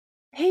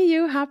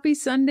Happy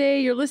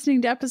Sunday. You're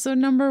listening to episode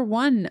number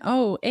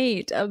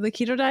 108 of the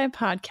Keto Diet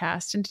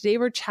Podcast. And today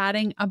we're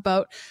chatting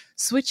about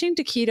switching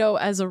to keto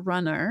as a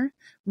runner,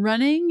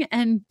 running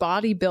and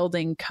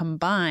bodybuilding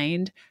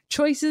combined,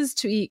 choices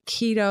to eat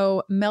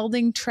keto,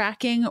 melding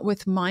tracking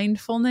with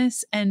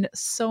mindfulness, and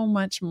so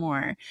much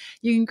more.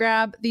 You can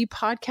grab the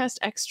podcast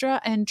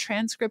extra and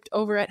transcript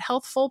over at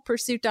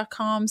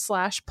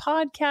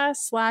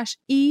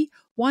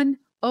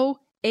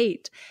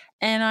healthfulpursuit.com/podcast/E108.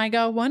 And I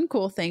got one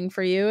cool thing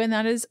for you, and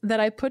that is that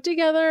I put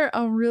together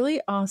a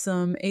really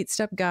awesome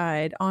 8-step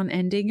guide on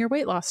ending your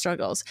weight loss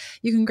struggles.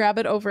 You can grab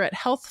it over at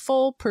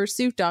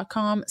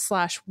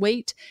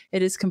healthfulpursuit.com/weight.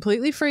 It is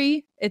completely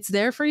free. It's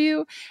there for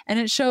you, and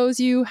it shows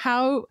you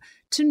how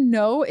to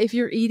know if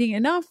you're eating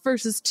enough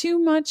versus too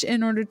much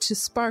in order to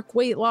spark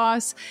weight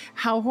loss,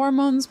 how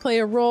hormones play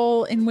a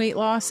role in weight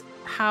loss,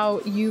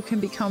 how you can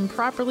become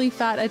properly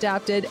fat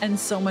adapted, and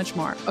so much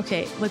more.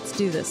 Okay, let's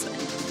do this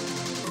thing.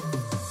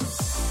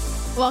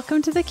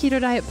 Welcome to the Keto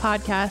Diet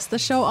Podcast, the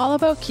show all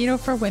about keto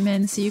for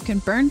women so you can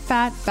burn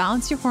fat,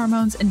 balance your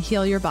hormones, and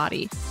heal your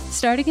body.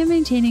 Starting and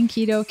maintaining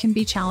keto can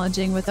be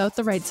challenging without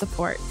the right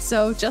support.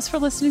 So just for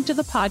listening to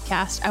the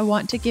podcast, I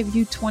want to give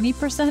you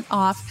 20%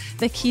 off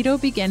the Keto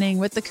Beginning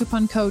with the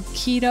coupon code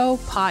KETO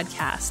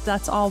PODCAST.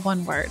 That's all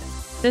one word.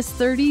 This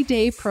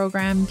 30-day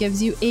program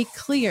gives you a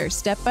clear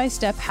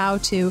step-by-step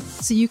how-to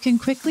so you can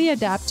quickly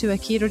adapt to a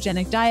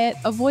ketogenic diet,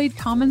 avoid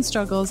common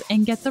struggles,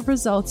 and get the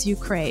results you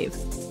crave.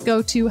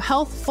 Go to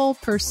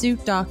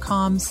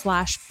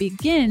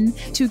healthfulpursuit.com/begin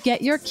to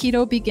get your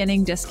Keto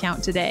Beginning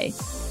discount today.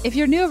 If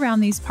you're new around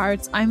these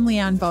parts, I'm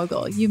Leanne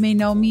Vogel. You may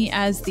know me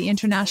as the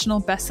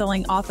international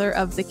best-selling author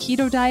of The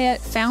Keto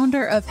Diet,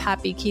 founder of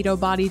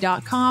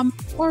HappyKetoBody.com,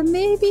 or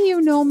maybe you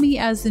know me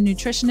as the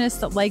nutritionist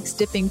that likes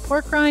dipping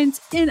pork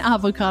rinds in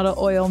avocado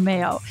oil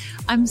mayo.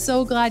 I'm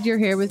so glad you're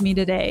here with me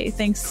today.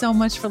 Thanks so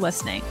much for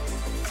listening.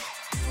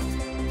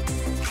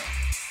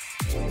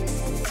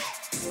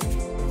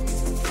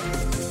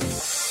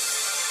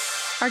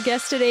 Our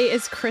guest today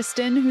is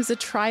Kristin, who's a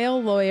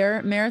trial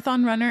lawyer,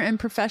 marathon runner, and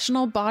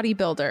professional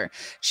bodybuilder.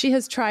 She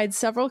has tried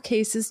several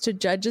cases to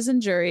judges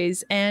and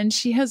juries, and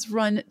she has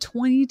run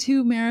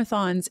 22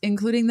 marathons,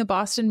 including the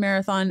Boston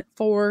Marathon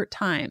 4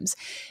 times.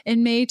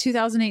 In May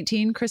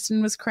 2018,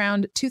 Kristin was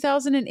crowned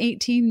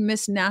 2018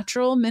 Miss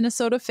Natural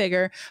Minnesota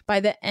Figure by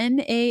the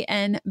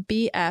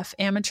NANBF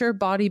Amateur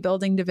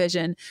Bodybuilding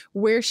Division,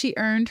 where she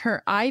earned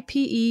her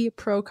IPE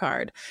Pro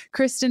Card.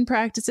 Kristin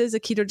practices a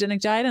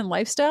ketogenic diet and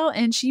lifestyle,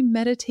 and she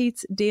meditates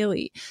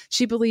daily.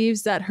 She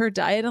believes that her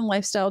diet and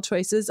lifestyle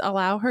choices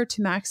allow her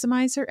to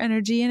maximize her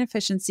energy and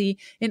efficiency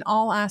in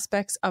all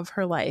aspects of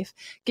her life.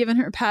 Given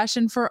her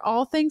passion for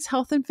all things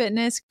health and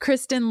fitness,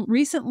 Kristin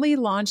recently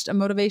launched a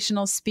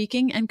motivational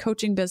speaking and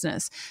coaching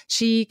business.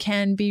 She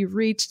can be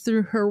reached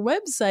through her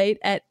website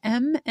at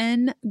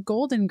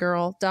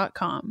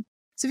mngoldengirl.com.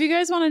 So if you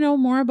guys want to know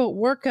more about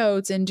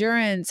workouts,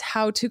 endurance,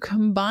 how to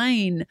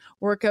combine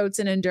workouts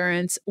and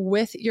endurance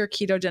with your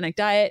ketogenic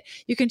diet,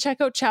 you can check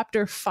out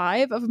chapter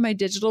 5 of my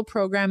digital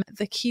program,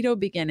 The Keto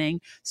Beginning,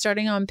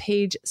 starting on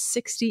page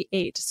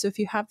 68. So if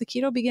you have The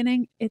Keto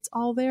Beginning, it's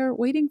all there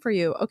waiting for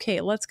you.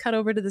 Okay, let's cut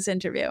over to this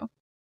interview.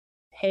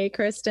 Hey,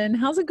 Kristin,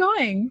 how's it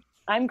going?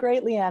 I'm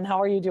great, Leanne. How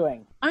are you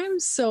doing? I'm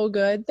so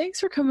good. Thanks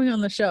for coming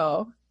on the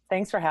show.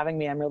 Thanks for having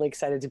me. I'm really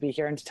excited to be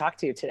here and to talk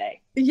to you today.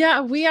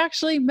 Yeah, we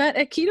actually met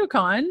at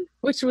KetoCon,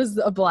 which was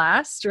a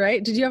blast,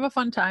 right? Did you have a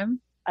fun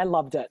time? I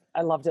loved it.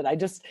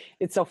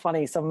 It's so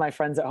funny. Some of my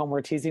friends at home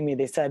were teasing me.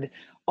 They said,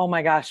 oh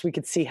my gosh, we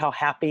could see how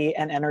happy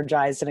and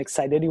energized and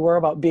excited you were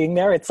about being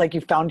there. It's like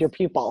you found your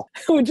people,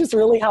 which is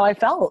really how I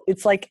felt.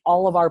 It's like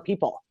all of our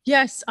people.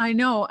 Yes, I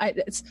know. I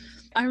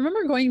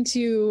remember going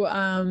to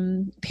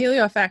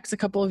PaleoFX a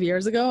couple of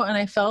years ago, and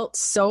I felt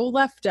so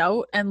left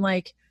out and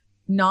like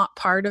not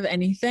part of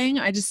anything.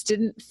 I just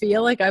didn't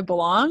feel like I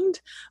belonged,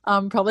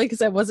 probably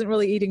because I wasn't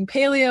really eating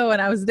paleo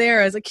and I was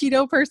there as a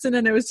keto person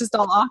and it was just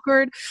all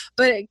awkward.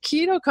 But at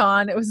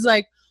KetoCon, it was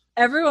like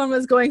everyone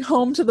was going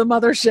home to the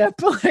mothership.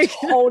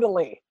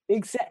 Totally.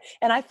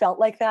 And I felt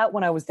like that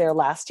when I was there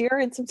last year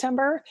in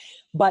September,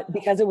 but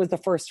because it was the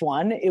first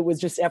one, it was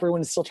just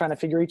everyone is still trying to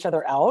figure each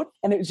other out.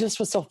 And it just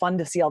was so fun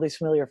to see all these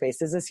familiar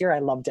faces this year. I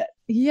loved it.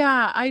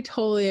 Yeah, I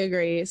totally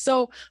agree.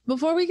 So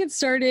before we get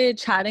started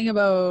chatting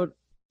about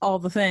all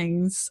the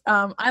things,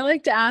 I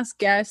like to ask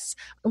guests,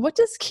 what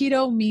does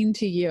keto mean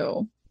to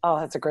you? Oh,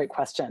 that's a great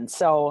question.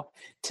 So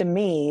to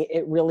me,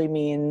 it really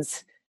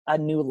means a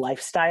new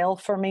lifestyle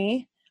for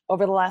me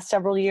over the last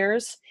several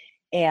years.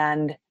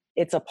 And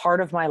it's a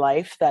part of my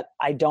life that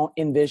I don't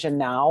envision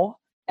now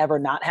ever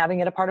not having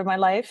it a part of my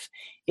life.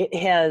 It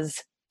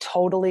has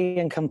totally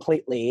and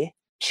completely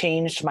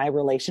changed my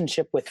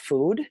relationship with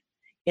food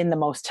in the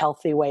most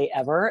healthy way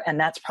ever. And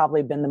that's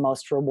probably been the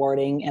most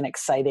rewarding and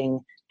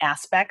exciting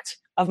aspect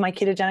of my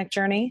ketogenic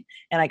journey.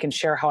 And I can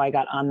share how I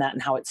got on that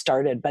and how it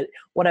started. But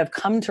what I've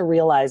come to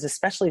realize,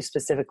 especially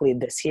specifically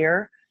this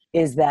year,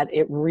 is that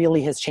it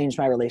really has changed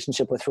my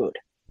relationship with food.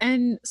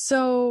 And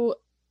so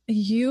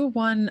you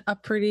won a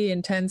pretty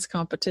intense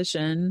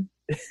competition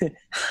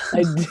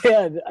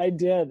I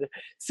did.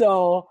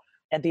 So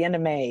at the end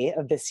of May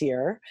of this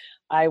year,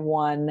 I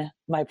won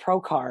my pro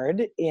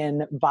card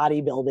in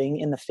bodybuilding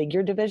in the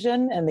figure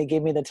division, and they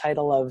gave me the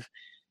title of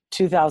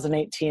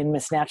 2018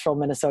 Miss Natural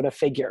Minnesota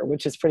Figure,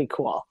 which is pretty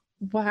cool.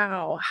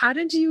 Wow. How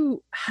did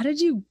you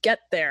get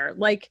there?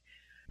 Like,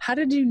 how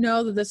did you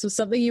know that this was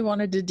something you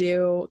wanted to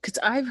do? Because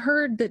I've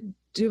heard that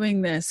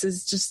doing this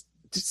is just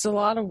a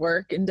lot of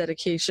work and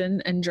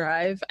dedication and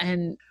drive.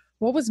 And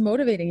what was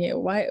motivating you?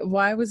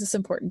 Why was this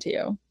important to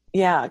you?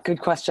 Yeah,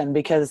 good question.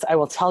 Because I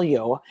will tell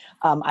you,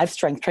 I've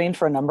strength trained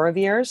for a number of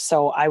years.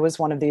 So I was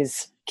one of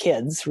these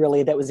kids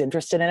really that was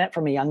interested in it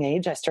from a young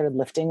age. I started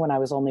lifting when I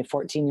was only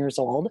 14 years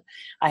old.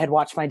 I had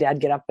watched my dad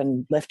get up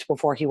and lift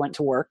before he went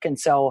to work. And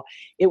so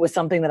it was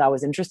something that I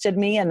was interested in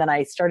me. And then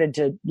I started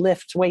to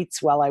lift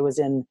weights while I was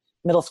in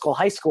middle school,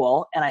 high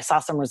school, and I saw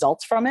some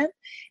results from it.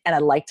 And I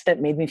liked that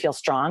it made me feel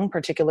strong,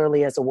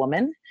 particularly as a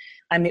woman.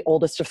 I'm the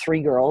oldest of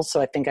three girls,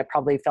 so I think I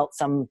probably felt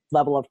some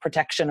level of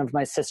protection of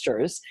my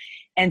sisters.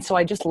 And so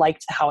I just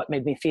liked how it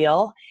made me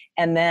feel.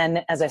 And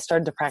then as I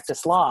started to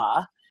practice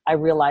law, I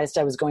realized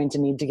I was going to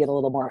need to get a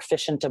little more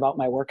efficient about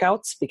my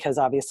workouts, because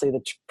obviously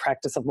the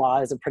practice of law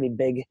is a pretty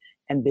big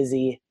and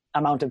busy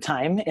amount of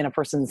time in a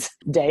person's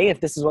day if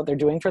this is what they're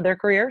doing for their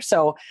career.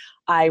 So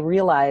I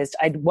realized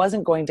I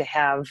wasn't going to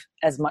have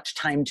as much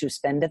time to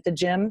spend at the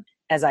gym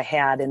as I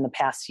had in the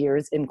past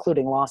years,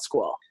 including law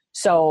school.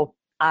 So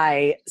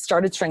I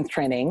started strength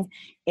training,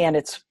 and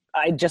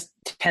I just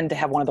tend to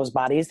have one of those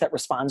bodies that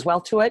responds well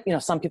to it. You know,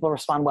 some people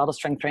respond well to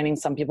strength training,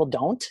 some people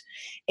don't.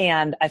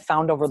 And I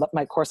found over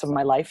my course of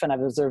my life, and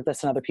I've observed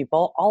this in other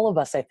people, all of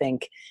us, I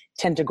think,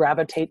 tend to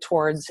gravitate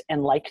towards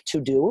and like to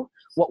do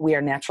what we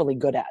are naturally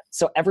good at.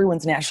 So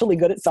everyone's naturally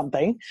good at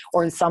something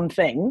or in some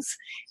things.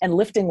 And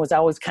lifting was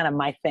always kind of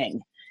my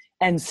thing.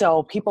 And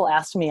so people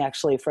asked me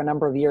actually for a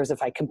number of years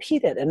if I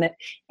competed.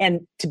 And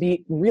to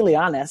be really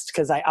honest,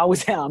 because I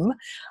always am,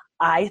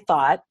 I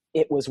thought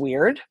it was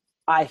weird.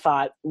 I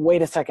thought,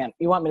 wait a second,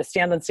 you want me to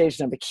stand on stage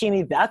in a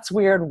bikini? That's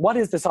weird. What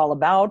is this all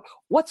about?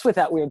 What's with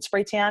that weird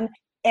spray tan?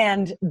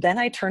 And then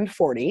I turned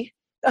 40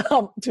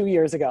 2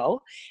 years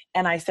ago,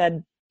 and I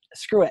said,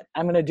 screw it,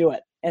 I'm going to do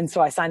it. And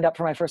so I signed up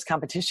for my first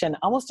competition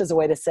almost as a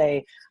way to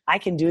say, I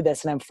can do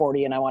this, and I'm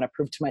 40 and I want to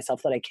prove to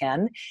myself that I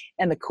can.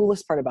 And the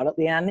coolest part about it,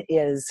 Leanne,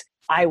 is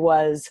I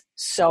was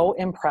so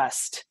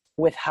impressed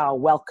with how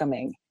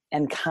welcoming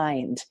and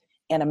kind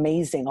and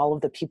amazing all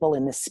of the people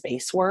in this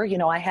space were. You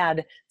know, I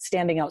had,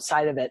 standing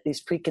outside of it,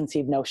 these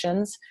preconceived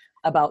notions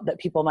about that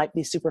people might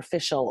be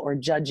superficial or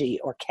judgy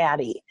or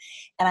catty.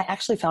 And I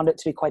actually found it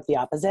to be quite the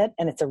opposite.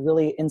 And it's a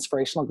really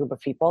inspirational group of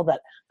people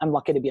that I'm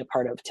lucky to be a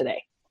part of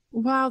today.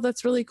 Wow,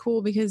 that's really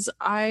cool, because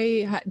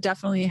I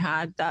definitely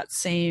had that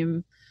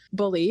same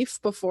belief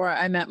before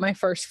I met my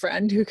first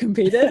friend who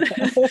competed.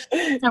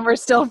 And we're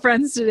still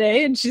friends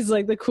today, and she's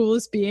like the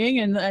coolest being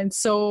and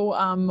so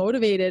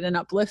motivated and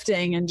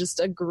uplifting and just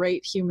a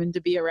great human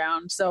to be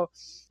around. So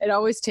it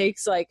always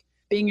takes like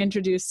being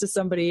introduced to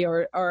somebody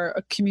or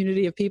a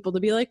community of people to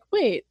be like,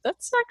 wait,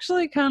 that's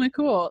actually kind of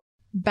cool.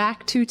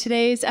 Back to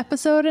today's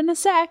episode in a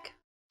sec.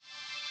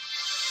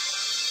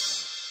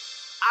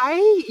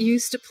 I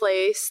used to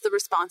place the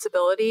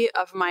responsibility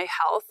of my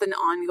health and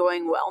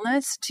ongoing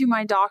wellness to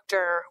my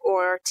doctor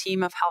or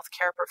team of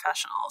healthcare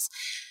professionals.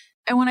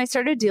 And when I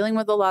started dealing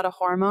with a lot of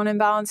hormone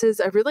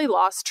imbalances, I really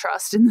lost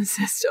trust in the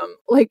system,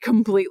 like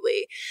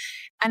completely.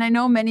 And I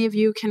know many of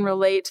you can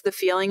relate to the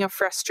feeling of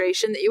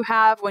frustration that you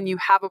have when you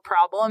have a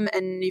problem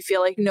and you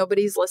feel like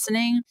nobody's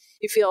listening.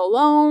 You feel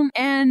alone,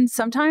 and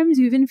sometimes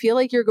you even feel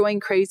like you're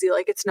going crazy,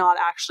 like it's not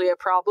actually a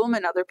problem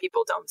and other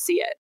people don't see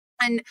it.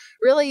 And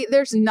really,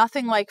 there's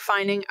nothing like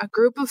finding a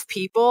group of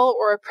people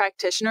or a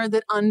practitioner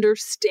that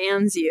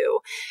understands you.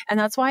 And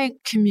that's why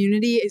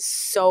community is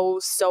so,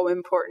 so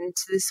important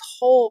to this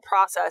whole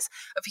process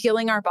of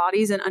healing our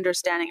bodies and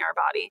understanding our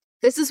body.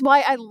 This is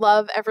why I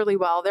love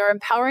Everlywell. They're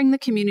empowering the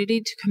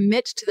community to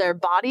commit to their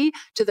body,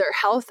 to their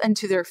health, and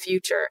to their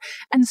future.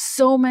 And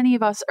so many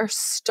of us are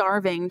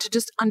starving to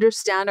just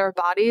understand our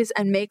bodies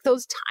and make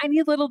those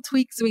tiny little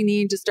tweaks we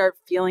need to start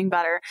feeling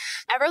better.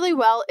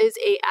 Everlywell is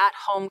a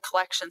at-home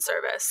collection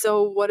service.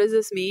 So what does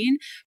this mean?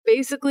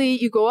 Basically,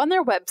 you go on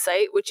their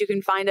website, which you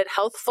can find at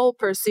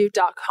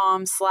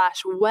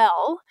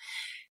healthfulpursuit.com/well.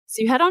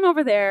 So you head on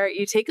over there,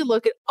 you take a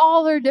look at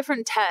all their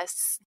different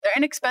tests. They're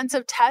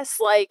inexpensive tests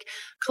like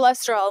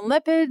cholesterol and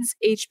lipids,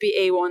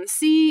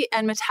 HbA1c,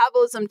 and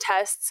metabolism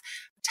tests.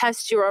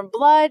 Test your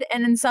blood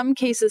and in some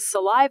cases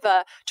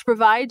saliva to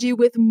provide you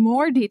with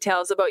more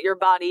details about your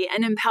body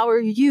and empower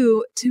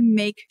you to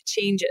make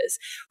changes.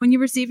 When you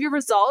receive your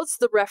results,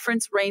 the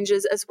reference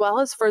ranges as well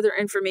as further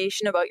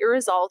information about your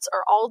results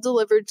are all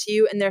delivered to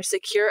you in their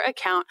secure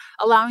account,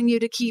 allowing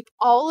you to keep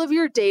all of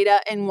your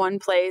data in one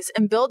place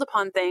and build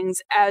upon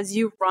things as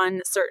you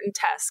run certain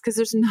tests, because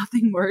there's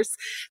nothing worse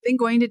than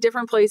going to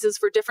different places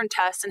for different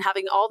tests and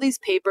having all these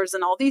papers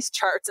and all these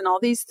charts and all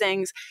these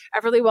things.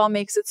 Everlywell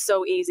makes it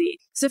so easy.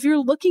 So if you're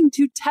looking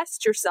to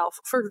test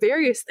yourself for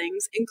various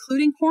things,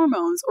 including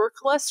hormones or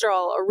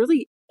cholesterol or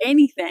really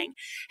anything,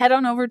 head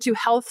on over to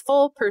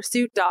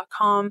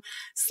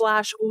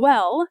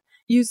healthfulpursuit.com/well.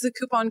 Use the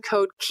coupon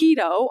code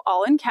KETO,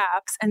 all in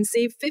caps, and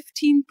save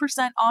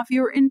 15% off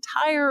your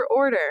entire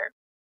order.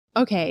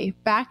 Okay,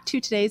 back to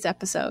today's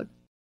episode.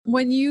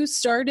 When you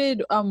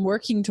started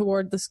working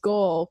toward this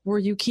goal, were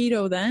you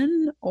keto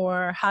then,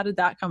 or how did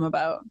that come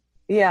about?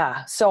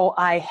 Yeah, so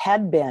I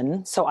had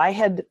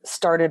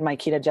started my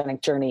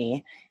ketogenic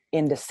journey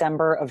in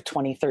December of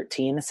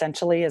 2013,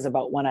 essentially, is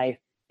about when I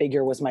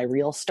figure was my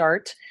real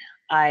start.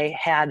 I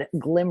had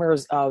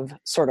glimmers of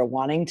sort of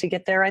wanting to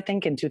get there, I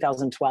think, in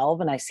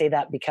 2012. And I say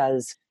that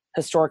because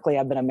historically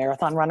I've been a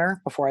marathon runner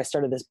before I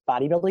started this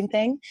bodybuilding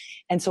thing.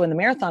 And so in the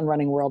marathon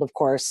running world, of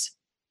course,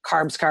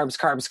 carbs.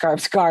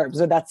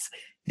 So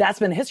that's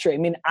been history. I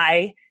mean,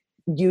 I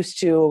used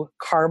to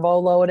carbo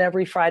load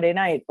every Friday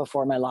night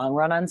before my long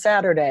run on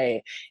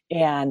Saturday.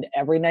 And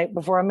every night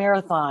before a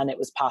marathon, it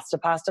was pasta.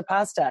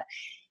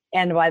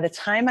 And by the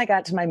time I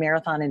got to my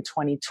marathon in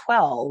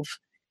 2012,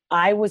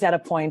 I was at a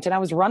point, and I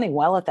was running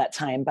well at that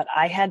time, but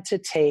I had to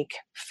take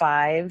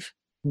 5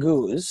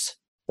 goos,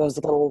 those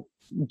little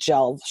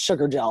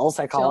sugar gels,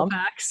 I call them. Gel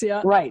packs,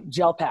 yeah. Right,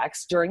 gel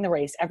packs during the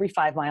race every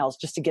 5 miles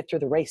just to get through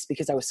the race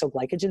because I was so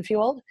glycogen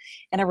fueled.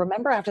 And I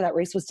remember after that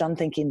race was done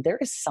thinking, there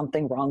is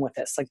something wrong with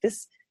this. Like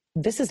this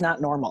is not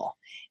normal.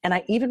 And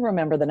I even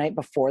remember the night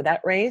before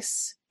that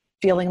race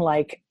feeling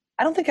like,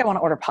 I don't think I want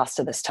to order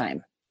pasta this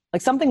time.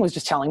 Like something was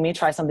just telling me,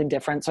 try something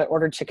different. So I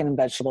ordered chicken and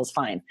vegetables,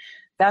 fine.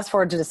 Fast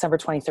forward to December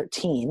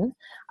 2013,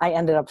 I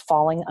ended up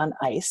falling on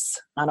ice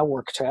on a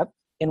work trip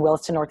in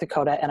Williston, North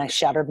Dakota, and I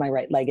shattered my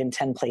right leg in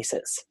 10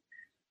 places.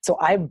 So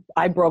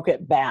I broke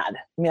it bad.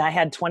 I mean, I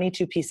had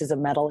 22 pieces of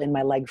metal in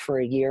my leg for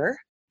a year.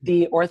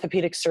 The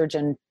orthopedic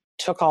surgeon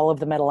took all of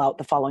the metal out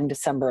the following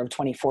December of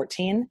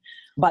 2014.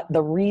 But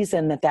the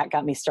reason that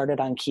got me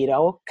started on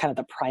keto, kind of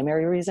the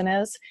primary reason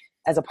is,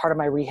 as a part of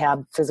my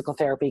rehab, physical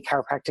therapy,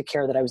 chiropractic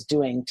care that I was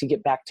doing to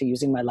get back to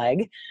using my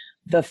leg,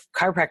 the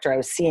chiropractor I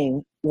was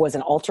seeing was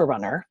an ultra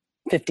runner,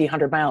 50,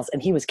 100 miles,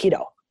 and he was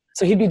keto.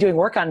 So he'd be doing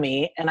work on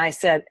me. And I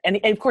said, and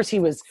of course he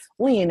was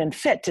lean and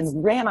fit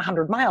and ran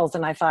 100 miles.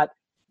 And I thought,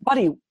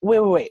 buddy,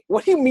 wait,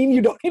 what do you mean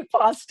you don't eat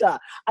pasta?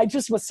 I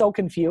just was so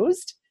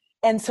confused.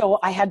 And so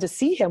I had to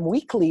see him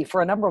weekly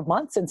for a number of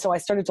months. And so I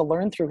started to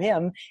learn through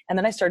him. And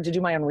then I started to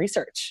do my own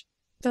research.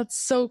 That's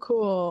so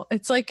cool.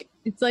 It's like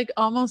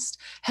almost,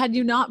 had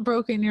you not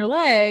broken your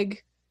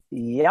leg.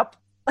 Yep,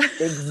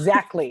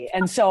 exactly.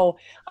 And so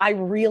I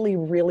really,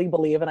 really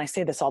believe, and I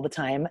say this all the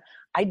time,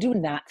 I do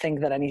not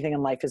think that anything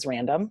in life is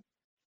random.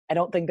 I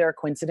don't think there are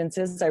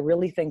coincidences. I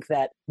really think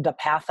that the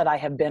path that I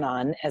have been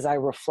on, as I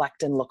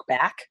reflect and look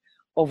back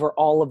over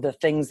all of the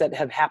things that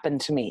have happened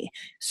to me,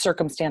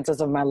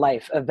 circumstances of my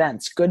life,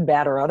 events, good,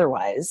 bad, or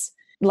otherwise,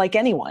 like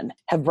anyone,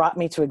 have brought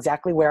me to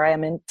exactly where I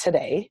am in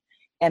today.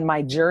 And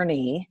my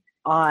journey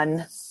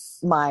on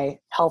my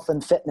health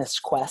and fitness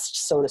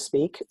quest, so to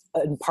speak,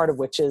 and part of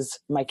which is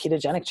my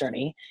ketogenic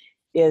journey,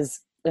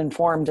 is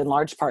informed in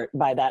large part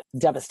by that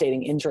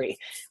devastating injury.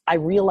 I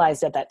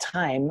realized at that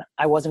time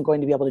I wasn't going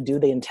to be able to do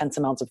the intense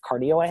amounts of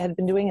cardio I had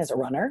been doing as a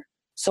runner.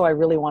 So I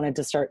really wanted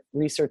to start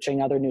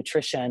researching other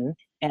nutrition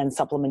and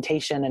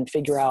supplementation and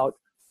figure out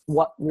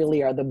what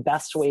really are the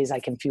best ways I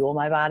can fuel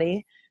my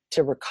body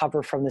to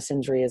recover from this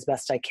injury as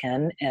best I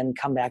can and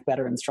come back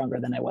better and stronger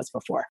than I was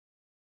before.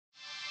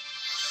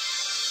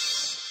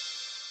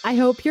 I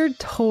hope you're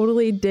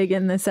totally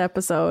digging this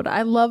episode.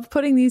 I love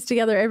putting these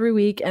together every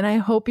week, and I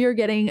hope you're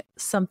getting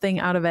something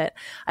out of it.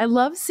 I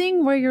love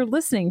seeing where you're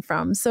listening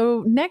from.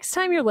 So next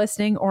time you're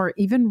listening, or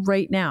even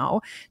right now,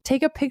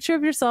 take a picture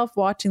of yourself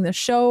watching the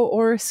show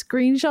or a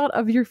screenshot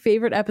of your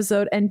favorite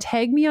episode and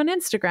tag me on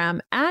Instagram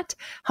at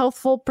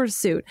Healthful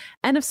Pursuit.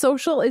 And if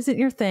social isn't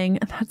your thing,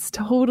 that's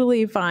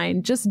totally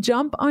fine. Just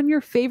jump on your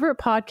favorite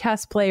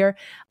podcast player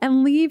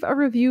and leave a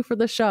review for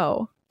the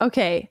show.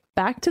 Okay,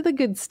 back to the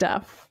good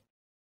stuff.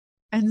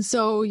 And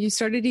so you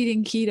started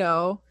eating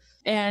keto,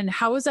 and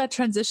how was that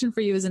transition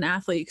for you as an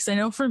athlete? Because I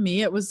know for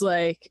me, it was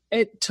like,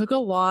 it took a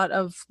lot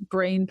of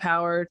brain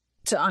power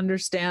to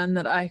understand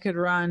that I could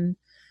run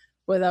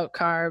without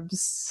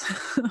carbs.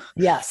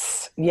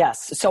 Yes.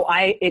 So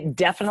it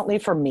definitely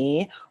for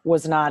me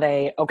was not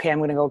okay, I'm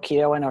going to go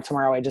keto, and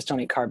tomorrow I just don't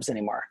eat carbs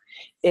anymore.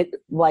 It,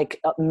 like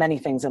many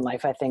things in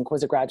life, I think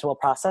was a gradual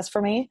process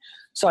for me.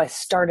 So I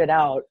started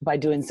out by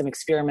doing some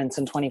experiments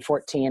in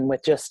 2014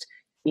 with just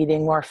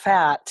eating more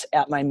fat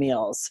at my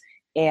meals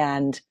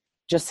and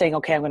just saying,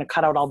 okay, I'm going to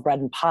cut out all bread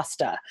and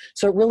pasta.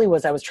 So it really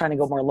was, I was trying to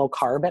go more low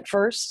carb at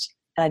first.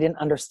 And I didn't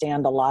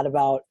understand a lot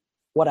about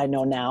what I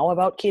know now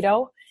about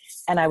keto.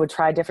 And I would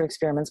try different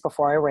experiments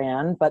before I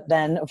ran. But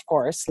then, of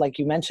course, like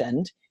you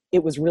mentioned,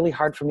 it was really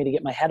hard for me to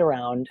get my head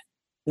around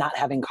not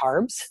having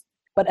carbs.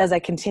 But as I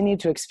continued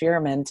to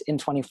experiment in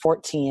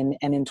 2014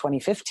 and in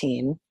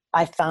 2015,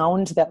 I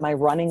found that my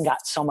running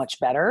got so much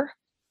better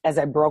as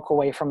I broke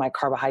away from my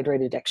carbohydrate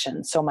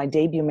addiction. So my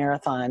debut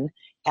marathon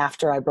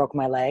after I broke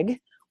my leg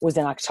was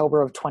in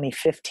October of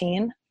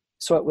 2015.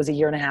 So it was a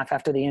year and a half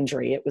after the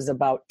injury. It was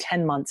about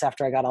 10 months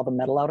after I got all the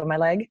metal out of my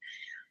leg.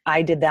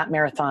 I did that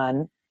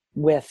marathon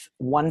with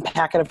 1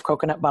 packet of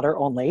coconut butter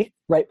only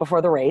right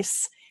before the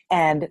race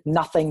and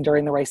nothing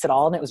during the race at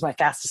all. And it was my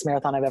fastest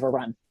marathon I've ever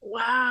run.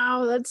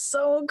 Wow, that's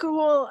so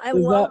cool. I Is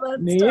love that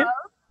that neat? stuff.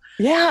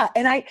 Yeah.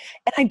 And I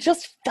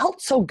just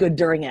felt so good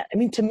during it. I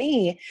mean, to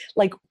me,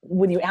 like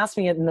when you asked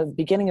me in the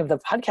beginning of the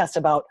podcast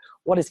about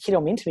what does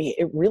keto mean to me,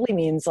 it really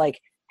means like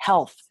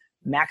health,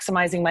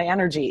 maximizing my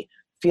energy,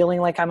 feeling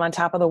like I'm on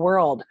top of the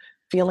world,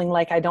 feeling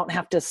like I don't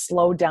have to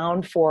slow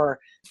down for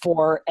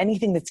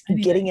anything that's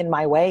getting in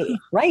my way.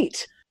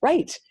 Right.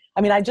 Right.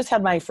 I mean, I just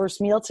had my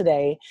first meal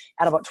today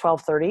at about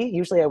 12:30.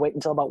 Usually I wait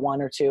until about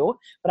 1 or 2,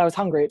 but I was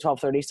hungry at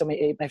 12:30. So I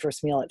ate my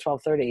first meal at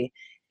 12:30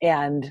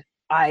 and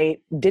I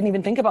didn't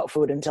even think about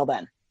food until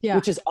then,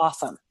 which is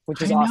awesome,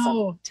 I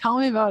know. Tell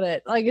me about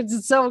it. Like,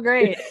 it's so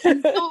great.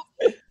 And so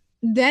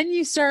then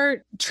you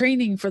start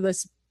training for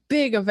this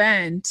big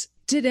event.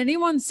 Did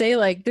anyone say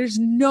like, there's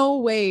no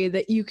way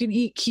that you can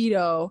eat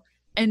keto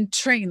and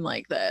train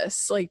like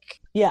this? Like,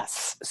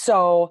 yes.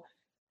 So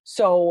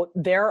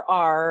there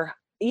are,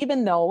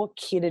 even though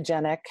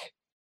ketogenic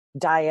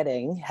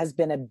dieting has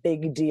been a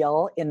big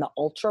deal in the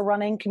ultra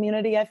running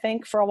community, I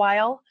think for a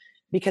while,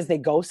 because they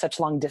go such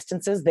long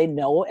distances, they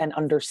know and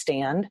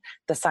understand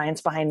the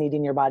science behind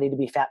needing your body to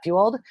be fat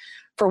fueled.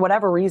 For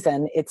whatever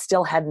reason, it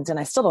still hadn't, and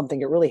I still don't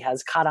think it really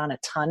has, caught on a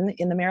ton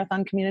in the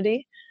marathon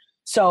community.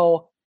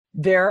 So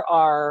there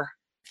are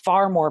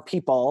far more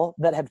people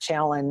that have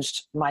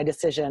challenged my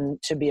decision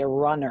to be a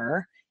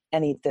runner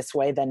and eat this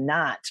way than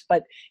not.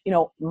 But, you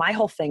know, my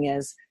whole thing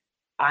is,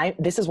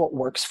 this is what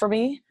works for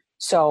me.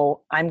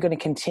 So I'm going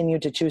to continue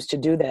to choose to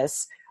do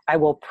this. I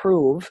will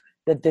prove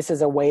that this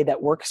is a way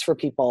that works for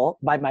people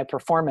by my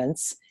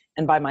performance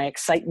and by my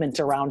excitement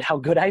around how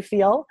good I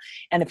feel.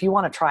 And if you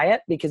want to try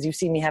it because you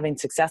see me having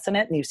success in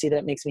it and you see that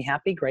it makes me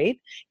happy,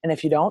 great. And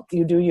if you don't,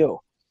 you do you.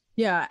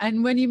 Yeah.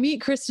 And when you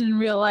meet Kristin in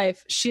real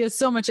life, she has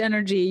so much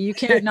energy. You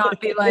can't not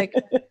be like,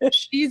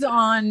 she's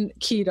on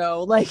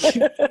keto. Like,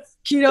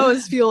 keto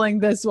is fueling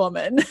this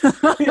woman.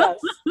 Yes,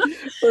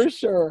 for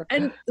sure.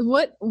 And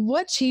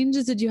what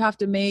changes did you have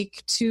to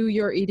make to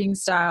your eating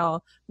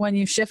style when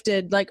you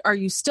shifted? Like, are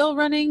you still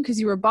running because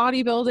you were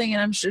bodybuilding?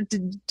 And I'm sure,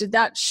 did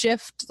that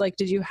shift? Like,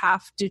 did you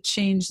have to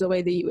change the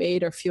way that you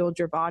ate or fueled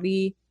your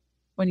body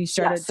when you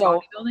started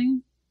bodybuilding?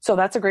 So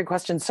that's a great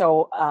question.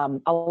 So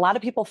a lot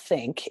of people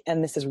think,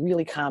 and this is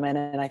really common,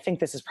 and I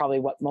think this is probably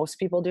what most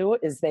people do,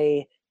 is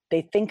they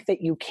think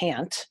that you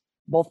can't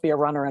both be a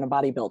runner and a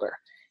bodybuilder.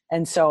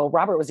 And so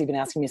Robert was even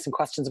asking me some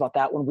questions about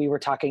that when we were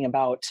talking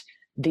about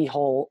the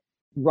whole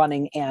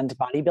running and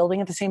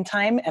bodybuilding at the same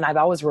time. And I've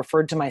always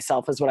referred to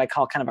myself as what I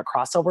call kind of a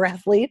crossover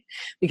athlete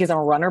because I'm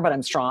a runner, but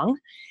I'm strong.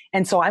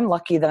 And so I'm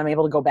lucky that I'm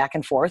able to go back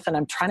and forth, and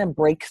I'm trying to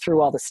break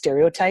through all the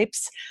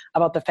stereotypes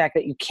about the fact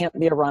that you can't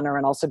be a runner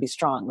and also be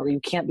strong, or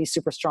you can't be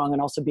super strong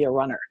and also be a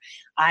runner.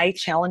 I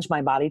challenge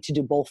my body to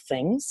do both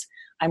things.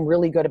 I'm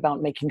really good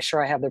about making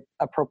sure I have the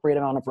appropriate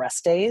amount of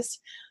rest days,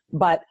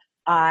 but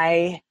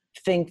I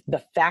think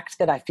the fact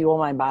that I fuel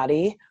my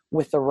body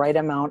with the right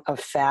amount of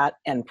fat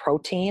and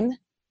protein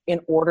in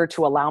order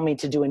to allow me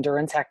to do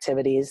endurance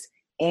activities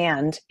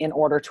and in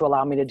order to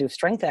allow me to do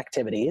strength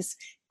activities,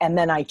 and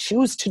then I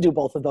choose to do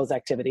both of those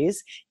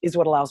activities, is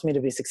what allows me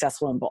to be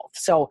successful in both.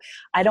 So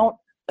I don't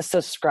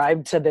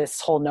subscribe to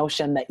this whole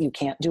notion that you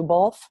can't do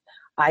both.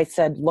 I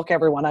said, look,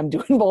 everyone, I'm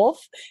doing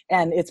both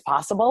and it's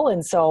possible.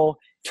 And so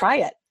try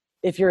it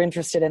if you're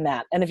interested in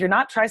that. And if you're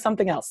not, try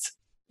something else.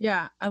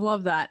 Yeah, I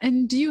love that.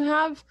 And do you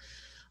have,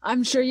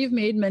 I'm sure you've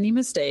made many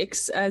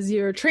mistakes as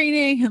you're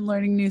training and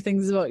learning new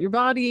things about your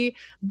body.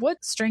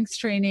 What strength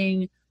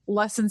training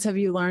lessons have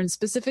you learned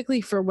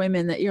specifically for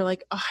women that you're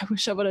like, oh, I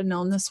wish I would have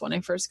known this when I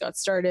first got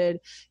started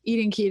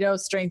eating keto,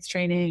 strength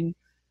training?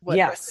 What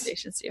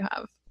recommendations do you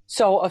have?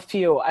 So a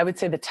few. I would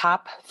say the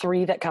top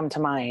 3 that come to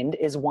mind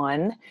is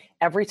 1,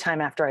 every time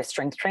after I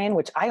strength train,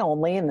 which I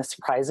only, and this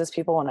surprises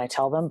people when I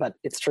tell them, but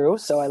it's true,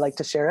 so I like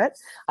to share it,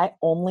 I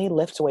only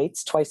lift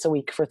weights twice a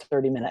week for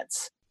 30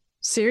 minutes.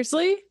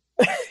 Seriously?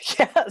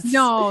 Yes.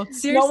 No,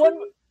 seriously?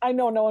 I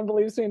know no one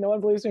believes me. No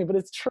one believes me, but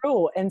it's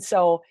true. And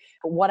so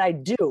what I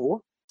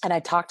do, and I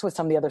talked with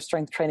some of the other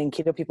strength training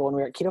keto people when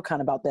we were at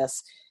KetoCon about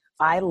this,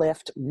 I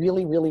lift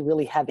really, really,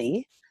 really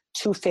heavy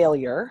to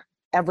failure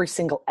every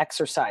single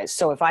exercise.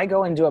 So if I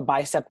go and do a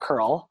bicep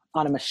curl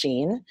on a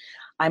machine,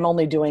 I'm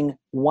only doing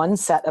 1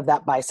 set of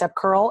that bicep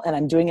curl, and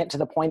I'm doing it to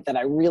the point that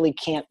I really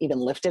can't even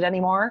lift it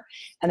anymore.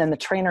 And then the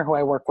trainer who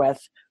I work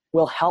with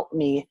will help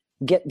me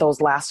get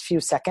those last few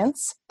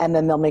seconds, and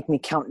then they'll make me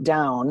count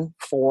down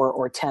 4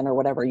 or 10 or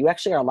whatever. You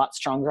actually are a lot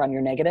stronger on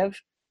your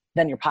negative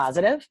than your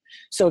positive.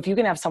 So if you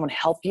can have someone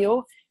help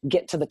you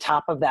get to the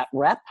top of that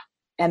rep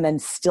and then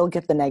still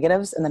get the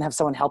negatives, and then have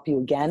someone help you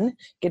again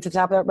get to the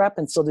top of that rep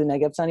and still do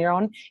negatives on your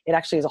own, it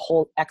actually is a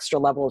whole extra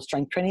level of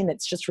strength training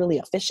that's just really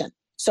efficient.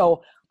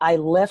 So I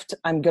lift,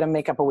 I'm going to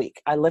make up a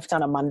week. I lift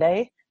on a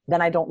Monday,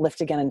 then I don't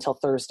lift again until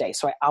Thursday.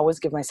 So I always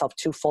give myself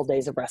 2 full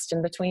days of rest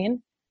in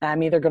between.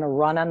 I'm either going to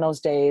run on those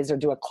days or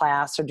do a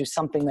class or do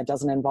something that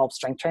doesn't involve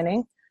strength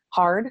training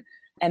hard.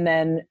 And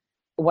then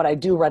what I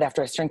do right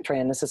after I strength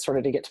train, and this is sort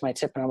of to get to my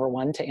tip number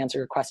one to answer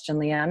your question,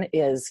 Leanne,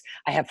 is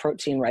I have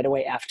protein right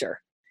away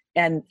after.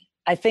 And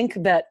I think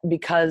that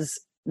because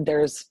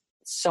there's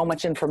so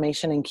much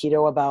information in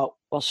keto about,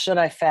 well, should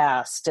I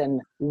fast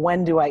and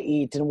when do I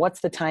eat and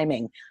what's the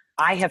timing?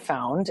 I have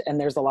found, and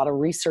there's a lot of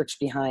research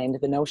behind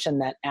the notion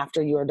that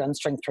after you are done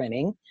strength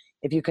training,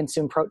 if you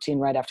consume protein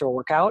right after a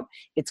workout,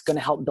 it's going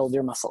to help build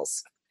your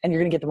muscles and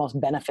you're going to get the most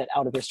benefit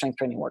out of your strength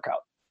training workout.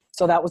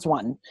 So that was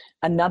one.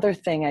 Another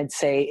thing I'd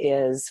say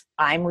is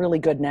I'm really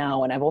good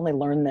now, and I've only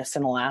learned this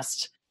in the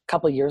last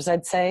couple of years,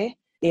 I'd say,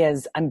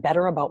 is I'm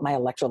better about my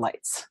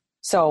electrolytes.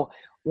 So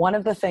one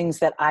of the things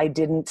that I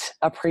didn't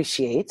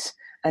appreciate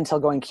until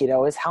going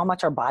keto is how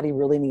much our body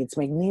really needs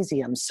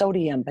magnesium,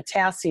 sodium,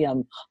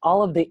 potassium,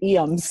 all of the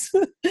EMs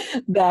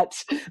that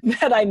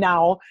I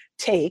now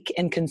take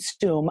and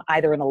consume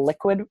either in a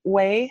liquid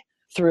way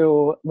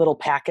through little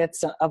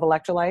packets of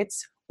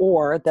electrolytes,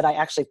 or that I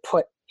actually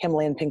put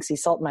Himalayan pink sea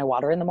salt in my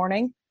water in the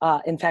morning.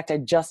 In fact, I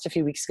just a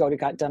few weeks ago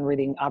got done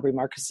reading Aubrey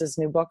Marcus's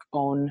new book,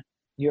 Own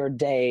Your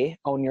Day,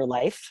 Own Your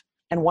Life.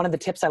 And one of the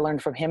tips I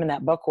learned from him in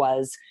that book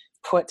was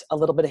put a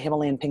little bit of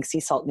Himalayan pink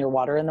sea salt in your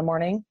water in the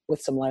morning with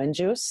some lemon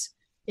juice,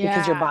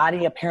 because your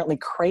body apparently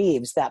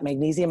craves that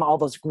magnesium, all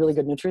those really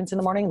good nutrients in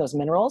the morning, those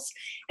minerals.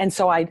 And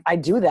so I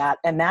do that.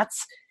 And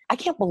I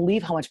can't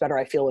believe how much better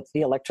I feel with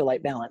the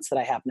electrolyte balance that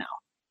I have now.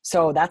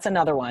 So that's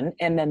another one.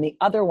 And then the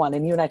other one,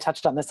 and you and I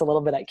touched on this a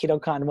little bit at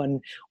KetoCon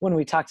when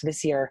we talked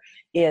this year,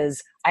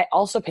 is I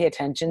also pay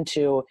attention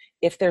to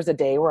if there's a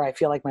day where I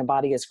feel like my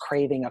body is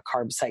craving a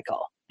carb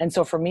cycle. And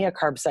so for me, a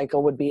carb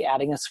cycle would be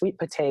adding a sweet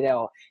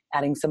potato,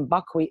 adding some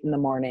buckwheat in the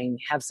morning,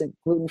 have some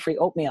gluten-free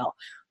oatmeal.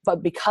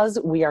 But because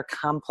we are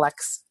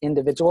complex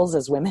individuals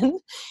as women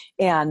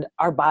and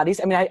our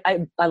bodies, I mean,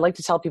 I like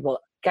to tell people,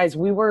 guys,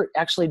 we were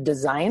actually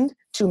designed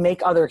to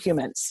make other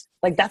humans.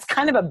 Like, that's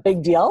kind of a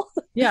big deal.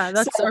 Yeah,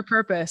 that's our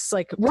purpose,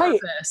 like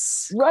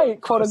purpose.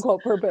 Right, quote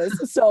unquote purpose.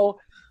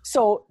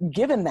 So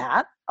given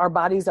that, our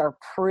bodies are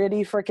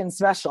pretty freaking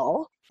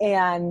special,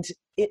 and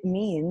it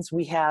means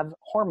we have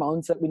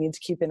hormones that we need to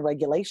keep in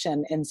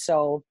regulation. And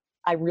so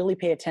I really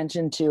pay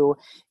attention to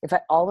if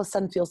I all of a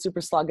sudden feel super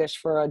sluggish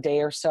for a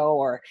day or so,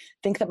 or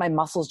think that my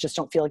muscles just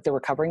don't feel like they're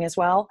recovering as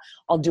well,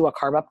 I'll do a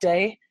carb up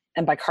day.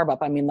 And by carb up,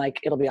 I mean like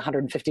it'll be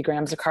 150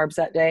 grams of carbs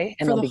that day,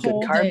 and they'll be good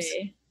carbs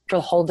for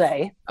the whole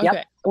day. Okay.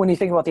 Yep. When you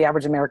think about the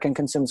average American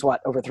consumes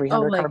what, over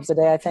 300 carbs a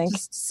day, I think?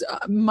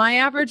 My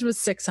average was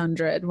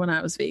 600 when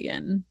I was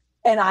vegan.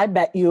 And I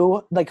bet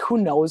you, like, who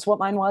knows what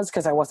mine was,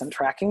 because I wasn't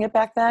tracking it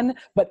back then,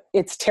 but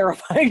it's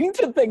terrifying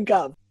to think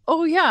of.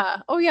 Oh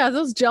yeah.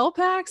 Those gel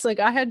packs, like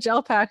I had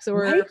gel packs that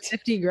were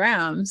 50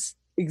 grams.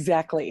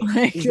 Exactly.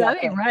 Like, exactly.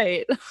 That ain't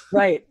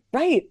right.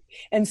 Right.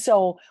 And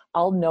so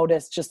I'll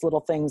notice just little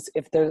things.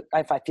 If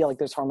I feel like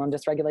there's hormone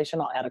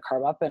dysregulation, I'll add a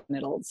carb up and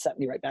it'll set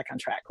me right back on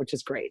track, which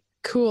is great.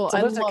 Cool. So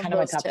those are kind of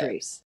my top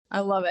three. I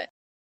love it.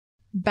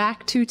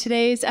 Back to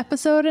today's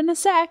episode in a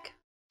sec.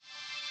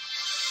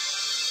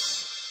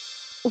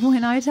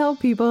 When I tell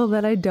people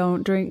that I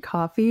don't drink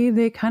coffee,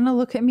 they kind of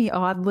look at me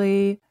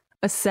oddly,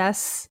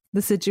 assess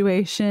the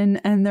situation,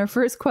 and their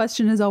first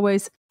question is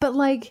always, but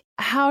like,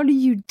 how do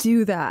you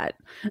do that?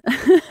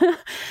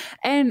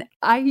 And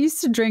I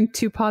used to drink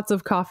 2 pots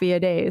of coffee a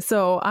day,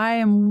 so I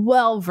am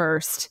well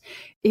versed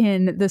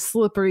in the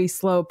slippery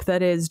slope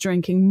that is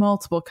drinking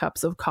multiple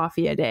cups of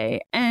coffee a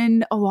day.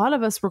 And a lot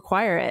of us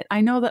require it.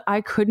 I know that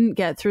I couldn't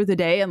get through the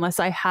day unless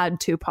I had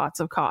 2 pots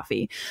of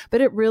coffee,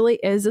 but it really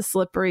is a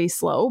slippery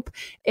slope.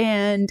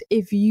 And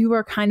if you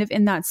are kind of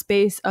in that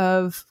space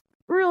of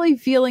really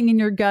feeling in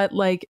your gut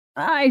like,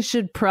 I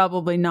should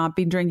probably not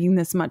be drinking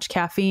this much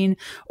caffeine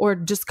or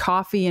just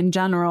coffee in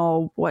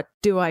general, what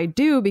do I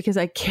do because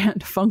I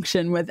can't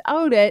function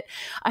without it?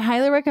 I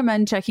highly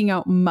recommend checking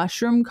out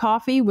mushroom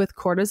coffee with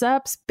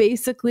cordyceps.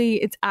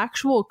 Basically, it's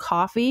actual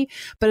coffee,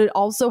 but it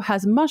also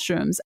has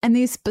mushrooms. And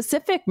these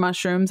specific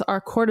mushrooms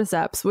are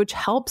cordyceps, which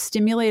help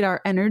stimulate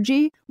our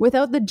energy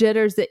without the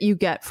jitters that you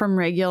get from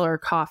regular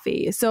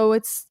coffee. So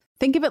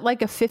think of it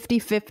like a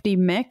 50-50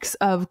 mix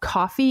of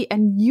coffee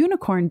and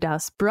unicorn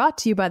dust brought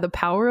to you by the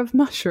power of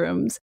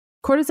mushrooms.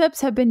 Cordyceps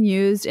have been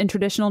used in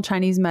traditional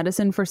Chinese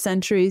medicine for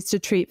centuries to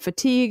treat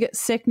fatigue,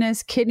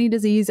 sickness, kidney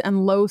disease,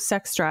 and low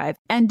sex drive.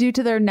 And due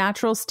to their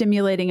natural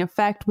stimulating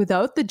effect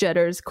without the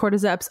jitters,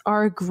 cordyceps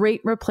are a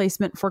great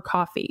replacement for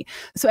coffee.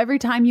 So every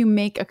time you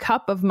make a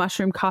cup of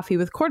mushroom coffee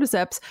with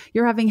cordyceps,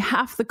 you're having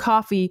half the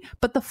coffee,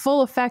 but the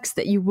full effects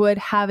that you would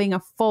having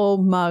a full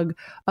mug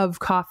of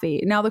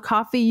coffee. Now, the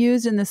coffee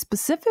used in the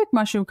specific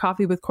mushroom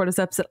coffee with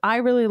cordyceps that I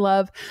really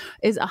love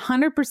is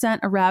 100%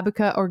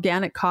 Arabica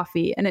organic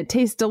coffee, and it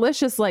tastes delicious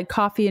like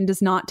coffee and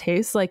does not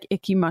taste like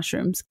icky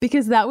mushrooms,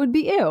 because that would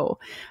be ew.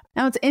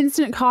 Now it's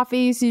instant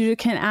coffee, so you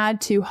can add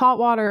to hot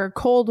water,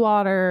 cold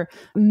water,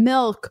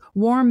 milk,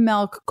 warm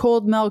milk,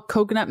 cold milk,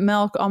 coconut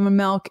milk, almond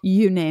milk,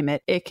 you name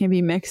it. It can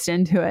be mixed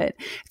into it.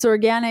 It's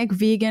organic,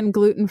 vegan,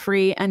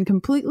 gluten-free, and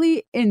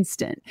completely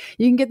instant.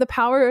 You can get the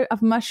power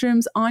of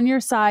mushrooms on your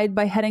side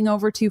by heading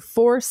over to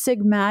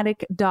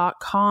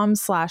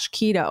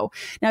foursigmatic.com/keto.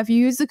 Now, if you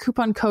use the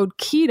coupon code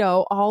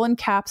KETO, all in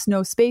caps,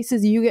 no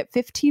spaces, you get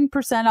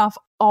 15% off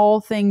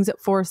all things at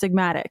Four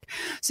Sigmatic.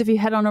 So if you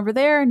head on over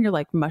there and you're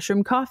like,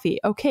 mushroom coffee,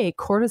 okay,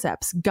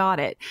 cordyceps, got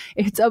it.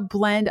 It's a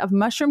blend of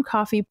mushroom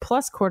coffee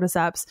plus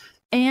cordyceps.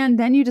 And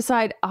then you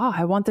decide,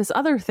 I want this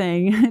other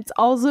thing. It's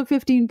also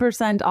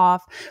 15%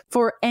 off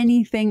for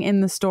anything in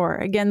the store.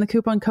 Again, the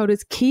coupon code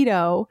is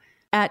KETO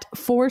at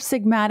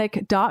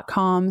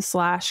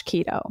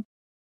foursigmatic.com/keto.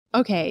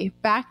 Okay,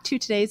 back to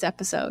today's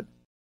episode.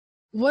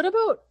 What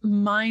about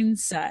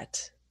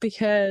mindset?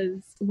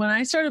 Because when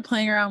I started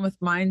playing around with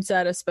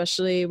mindset,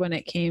 especially when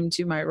it came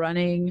to my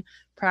running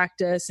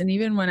practice, and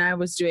even when I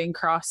was doing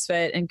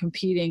CrossFit and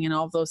competing and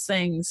all those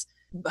things,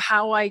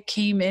 how I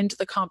came into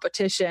the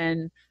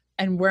competition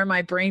and where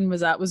my brain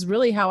was at was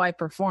really how I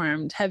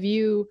performed. Have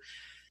you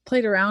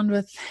played around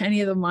with any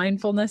of the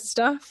mindfulness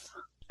stuff?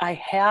 I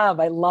have.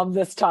 I love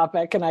this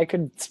topic and I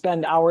could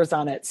spend hours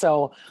on it.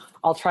 So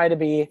I'll try to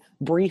be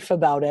brief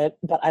about it,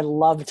 but I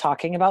love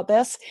talking about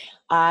this.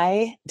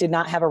 I did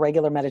not have a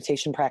regular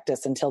meditation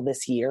practice until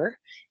this year.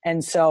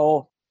 And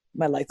so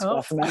my lights go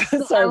off.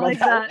 Sorry about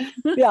that.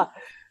 Yeah.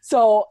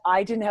 So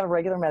I didn't have a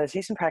regular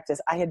meditation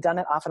practice. I had done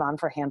it off and on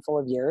for a handful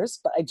of years,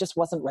 but I just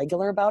wasn't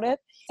regular about it.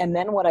 And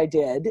then what I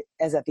did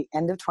is at the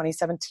end of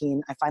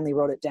 2017, I finally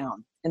wrote it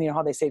down. And you know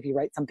how they say if you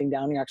write something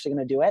down, you're actually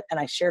going to do it. And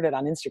I shared it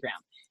on Instagram.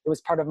 It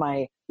was part of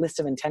my list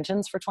of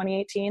intentions for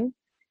 2018.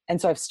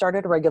 And so I've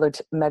started a regular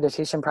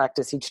meditation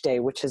practice each day,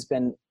 which has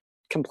been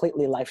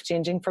completely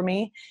life-changing for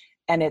me.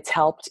 And it's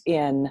helped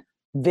in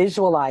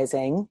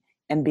visualizing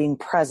and being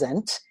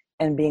present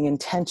and being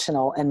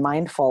intentional and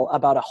mindful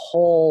about a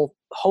whole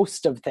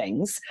host of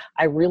things.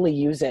 I really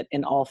use it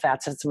in all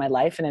facets of my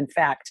life. And in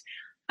fact,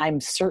 I'm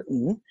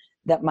certain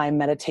that my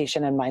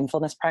meditation and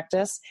mindfulness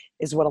practice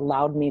is what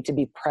allowed me to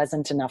be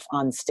present enough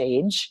on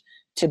stage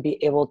to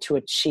be able to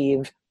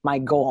achieve my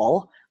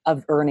goal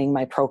of earning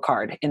my pro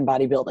card in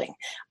bodybuilding.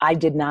 I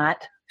did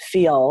not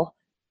feel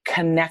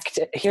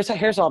connected. Here's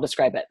how I'll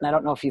describe it. And I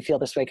don't know if you feel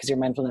this way because you're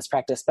mindfulness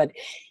practice, but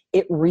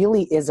it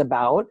really is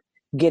about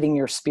getting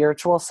your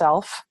spiritual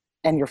self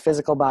and your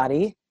physical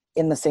body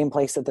in the same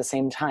place at the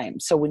same time.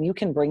 So when you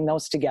can bring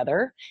those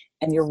together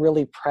and you're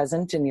really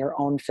present in your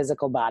own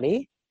physical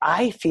body,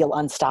 I feel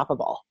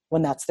unstoppable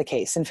when that's the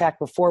case. In fact,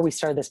 before we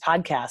started this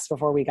podcast,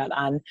 before we got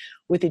on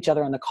with each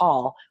other on the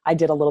call, I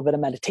did a little bit of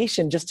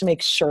meditation just to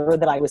make sure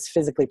that I was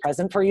physically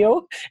present for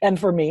you and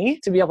for me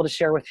to be able to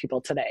share with people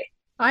today.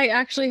 I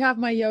actually have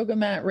my yoga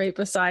mat right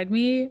beside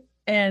me,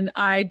 and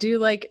I do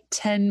like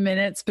 10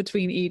 minutes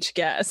between each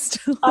guest.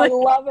 I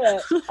love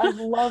it. I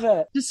love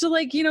it. Just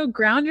to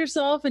ground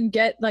yourself and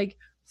get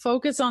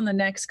focus on the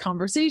next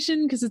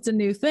conversation because it's a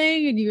new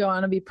thing and you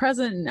want to be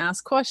present and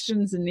ask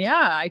questions. And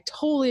yeah, I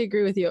totally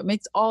agree with you. It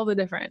makes all the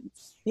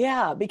difference.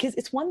 Yeah, because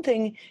it's one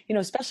thing,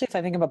 especially if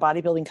I think of a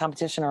bodybuilding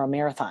competition or a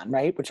marathon,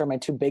 right? Which are my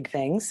two big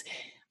things.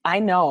 I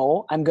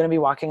know I'm going to be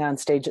walking on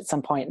stage at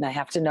some point and I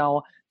have to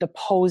know the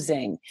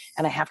posing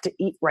and I have to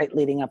eat right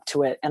leading up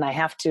to it. And I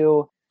have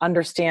to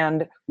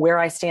understand where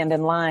I stand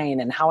in line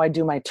and how I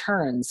do my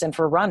turns. And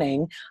for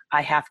running,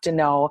 I have to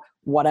know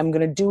what I'm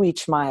going to do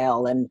each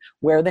mile and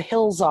where the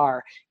hills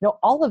are.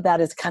 All of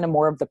that is kind of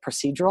more of the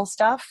procedural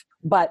stuff.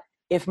 But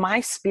if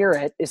my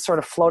spirit is sort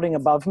of floating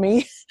above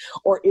me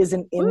or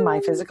isn't in my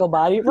physical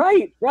body,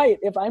 right.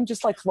 If I'm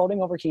just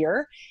floating over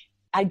here,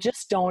 I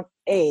just don't,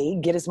 A,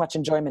 get as much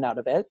enjoyment out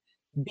of it,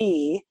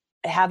 B,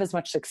 have as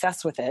much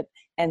success with it,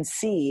 and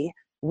C,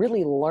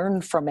 really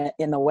learn from it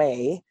in the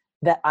way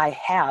that I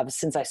have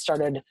since I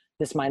started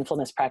this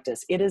mindfulness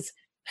practice. It is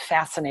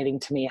fascinating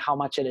to me how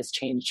much it has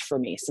changed for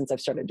me since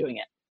I've started doing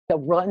it. The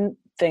one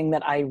thing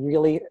that I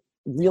really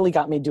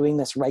got me doing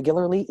this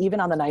regularly, even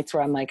on the nights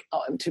where I'm like,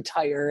 I'm too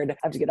tired, I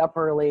have to get up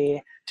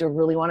early, do I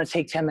really want to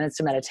take 10 minutes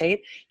to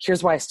meditate?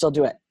 Here's why I still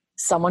do it.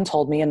 Someone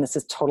told me, and this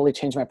has totally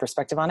changed my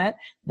perspective on it,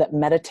 that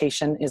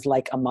meditation is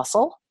like a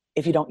muscle.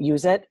 If you don't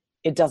use it,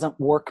 it doesn't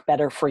work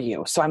better for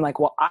you. So I'm like,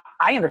 well,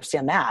 I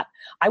understand that.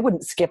 I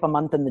wouldn't skip a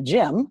month in the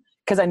gym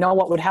because I know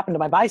what would happen to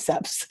my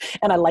biceps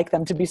and I like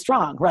them to be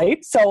strong,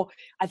 right? So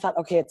I thought,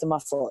 okay, it's a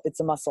muscle. It's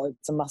a muscle.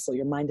 It's a muscle.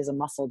 Your mind is a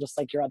muscle, just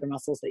like your other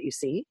muscles that you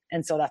see.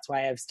 And so that's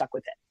why I've stuck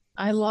with it.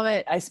 I love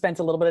it. I spent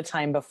a little bit of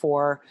time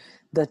before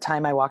the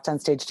time I walked on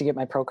stage to get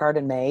my pro card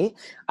in May.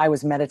 I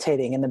was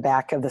meditating in the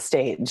back of the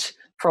stage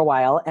for a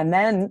while. And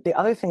then the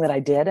other thing that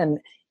I did, and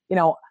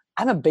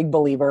I'm a big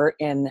believer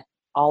in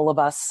all of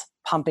us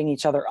pumping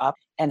each other up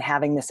and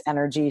having this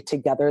energy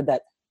together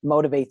that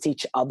motivates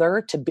each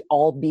other to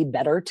all be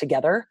better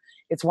together.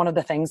 It's one of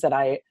the things that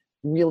I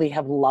really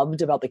have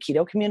loved about the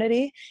keto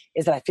community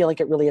is that I feel like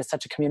it really is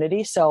such a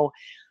community. So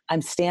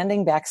I'm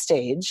standing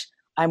backstage.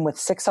 I'm with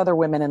 6 other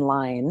women in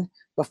line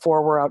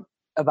before we're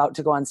about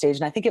to go on stage.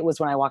 And I think it was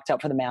when I walked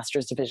out for the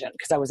master's division,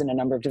 because I was in a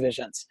number of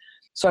divisions.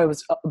 So I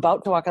was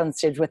about to walk on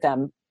stage with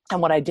them.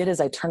 And what I did is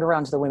I turned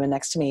around to the women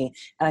next to me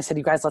and I said,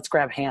 you guys, let's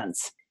grab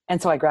hands.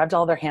 And so I grabbed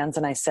all their hands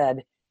and I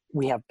said,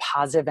 we have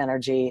positive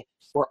energy.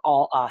 We're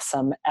all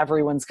awesome.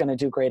 Everyone's going to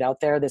do great out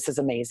there. This is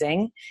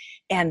amazing.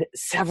 And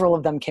several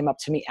of them came up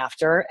to me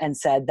after and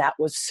said, that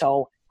was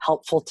so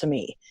helpful to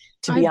me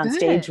to be on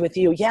stage with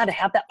you. Yeah, to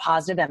have that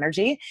positive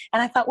energy.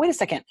 And I thought, wait a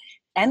second,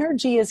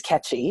 energy is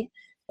catchy,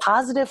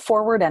 positive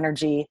forward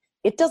energy.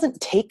 It doesn't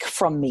take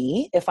from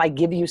me if I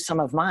give you some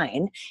of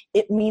mine.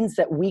 It means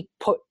that we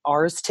put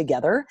ours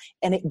together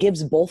and it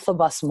gives both of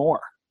us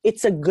more.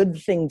 It's a good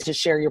thing to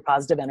share your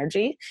positive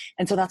energy.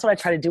 And so that's what I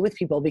try to do with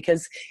people,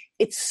 because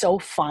it's so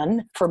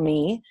fun for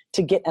me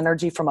to get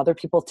energy from other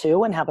people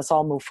too and have us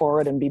all move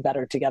forward and be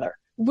better together.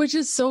 Which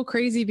is so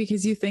crazy,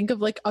 because you think of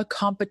like a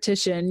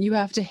competition, you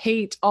have to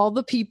hate all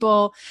the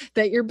people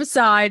that you're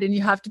beside and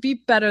you have to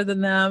be better than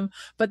them.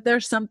 But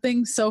there's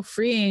something so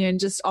freeing and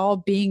just all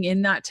being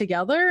in that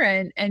together.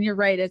 And you're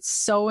right, it's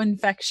so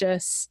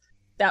infectious,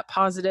 that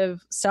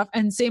positive stuff.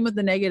 And same with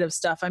the negative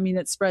stuff. I mean,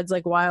 it spreads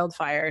like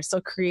wildfire.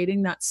 So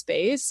creating that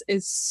space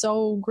is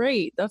so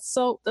great. That's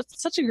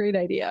such a great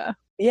idea.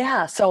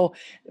 Yeah. So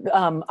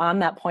on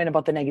that point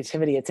about the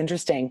negativity, it's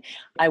interesting.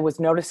 I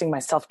was noticing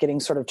myself getting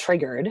sort of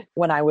triggered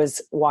when I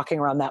was walking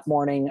around that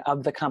morning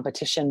of the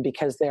competition,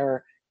 because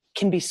there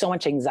can be so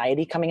much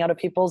anxiety coming out of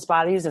people's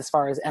bodies as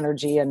far as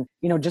energy and,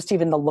 just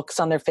even the looks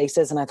on their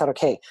faces. And I thought,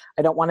 okay,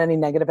 I don't want any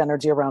negative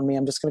energy around me.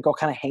 I'm just going to go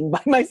kind of hang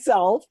by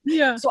myself.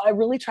 Yeah. So I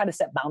really try to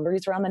set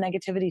boundaries around the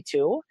negativity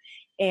too.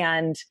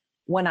 And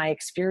when I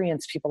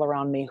experience people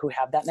around me who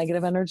have that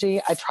negative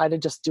energy, I try to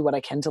just do what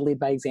I can to lead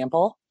by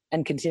example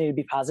and continue to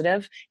be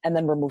positive, and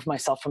then remove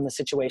myself from the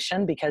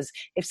situation. Because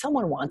if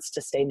someone wants to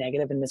stay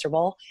negative and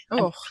miserable,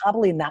 I'm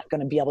probably not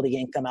going to be able to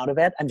yank them out of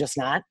it. I'm just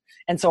not.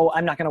 And so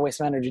I'm not going to waste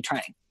my energy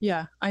trying.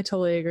 Yeah, I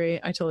totally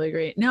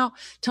agree. Now,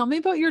 tell me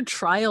about your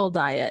trial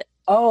diet.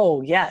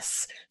 Oh,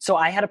 yes. So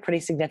I had a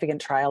pretty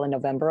significant trial in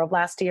November of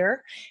last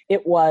year.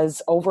 It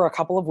was over a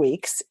couple of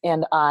weeks,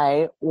 and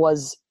I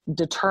was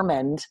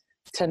determined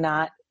to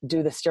not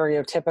do the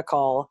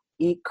stereotypical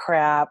eat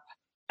crap.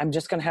 I'm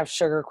just going to have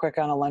sugar quick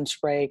on a lunch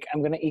break.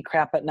 I'm going to eat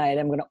crap at night.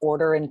 I'm going to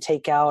order and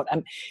take out.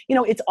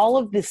 It's all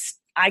of this.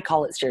 I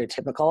call it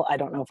stereotypical. I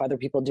don't know if other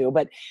people do,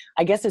 but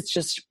I guess it's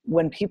just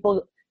when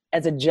people,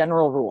 as a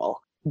general rule,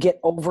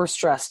 get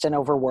overstressed and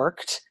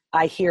overworked,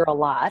 I hear a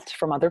lot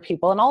from other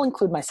people, and I'll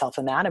include myself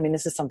in that. I mean,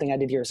 this is something I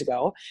did years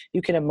ago.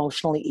 You can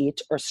emotionally eat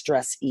or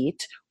stress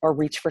eat or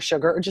reach for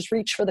sugar or just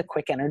reach for the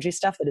quick energy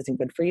stuff that isn't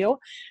good for you.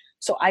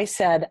 So I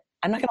said,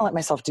 I'm not going to let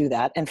myself do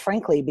that. And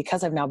frankly,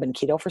 because I've now been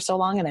keto for so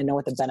long and I know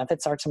what the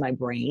benefits are to my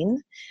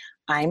brain,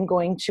 I'm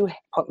going to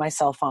put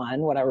myself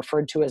on what I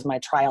referred to as my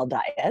trial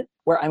diet,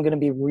 where I'm going to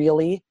be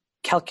really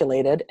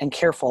calculated and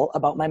careful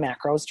about my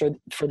macros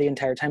for the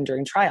entire time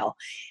during trial.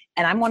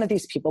 And I'm one of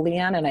these people,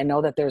 Leanne, and I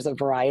know that there's a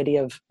variety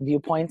of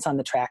viewpoints on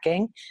the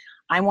tracking.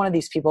 I'm one of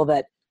these people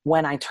that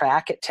when I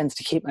track, it tends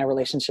to keep my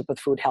relationship with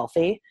food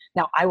healthy.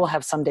 Now, I will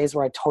have some days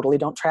where I totally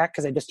don't track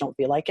because I just don't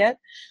feel like it.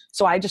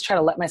 So I just try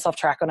to let myself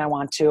track when I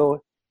want to,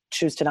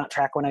 choose to not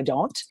track when I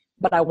don't.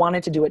 But I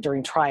wanted to do it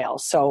during trial.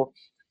 So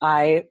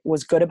I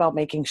was good about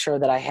making sure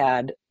that I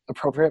had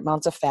appropriate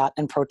amounts of fat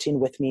and protein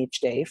with me each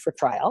day for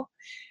trial.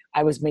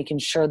 I was making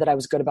sure that I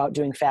was good about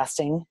doing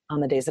fasting on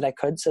the days that I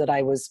could, so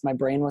that my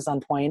brain was on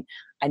point.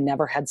 I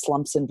never had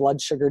slumps in blood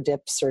sugar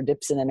dips or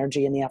dips in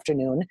energy in the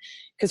afternoon.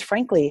 Because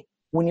frankly,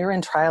 when you're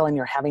in trial and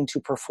you're having to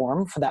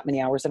perform for that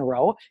many hours in a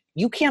row,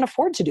 you can't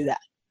afford to do that.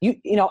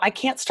 I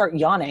can't start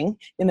yawning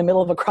in the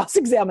middle of a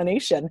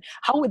cross-examination.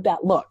 How would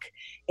that look?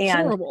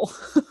 And horrible.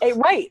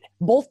 Right.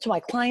 Both to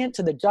my client,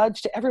 to the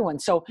judge, to everyone.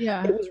 So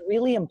yeah. It was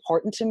really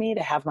important to me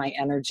to have my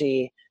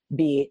energy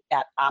be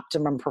at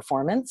optimum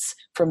performance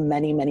for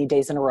many, many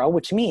days in a row,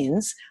 which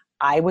means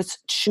I was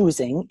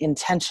choosing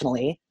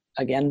intentionally,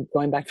 again,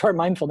 going back to our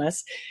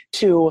mindfulness,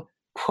 to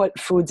put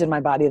foods in my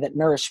body that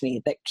nourish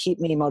me, that keep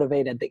me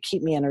motivated, that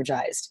keep me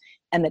energized,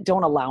 and that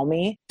don't allow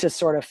me to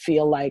sort of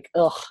feel like,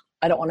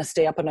 I don't want to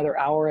stay up another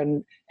hour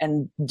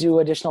and do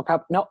additional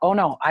prep.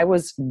 No, I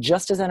was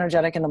just as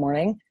energetic in the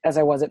morning as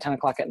I was at 10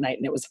 o'clock at night,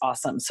 and it was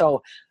awesome.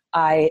 So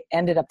I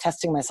ended up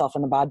testing myself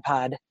in the bod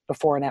pod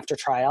before and after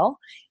trial,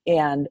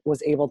 and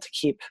was able to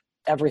keep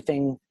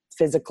everything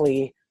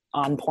physically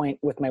on point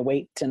with my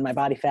weight and my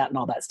body fat and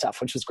all that stuff,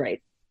 which was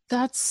great.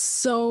 That's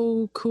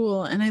so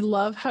cool. And I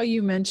love how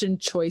you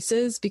mentioned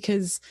choices,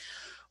 because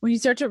when you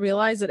start to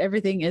realize that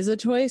everything is a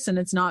choice and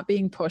it's not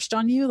being pushed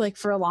on you, like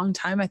for a long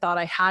time, I thought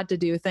I had to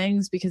do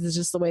things because it's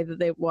just the way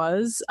that it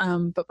was.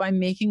 But by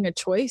making a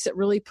choice,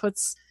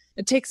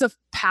 it takes the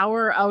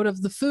power out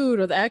of the food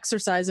or the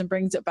exercise and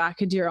brings it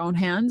back into your own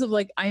hands of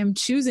like, I am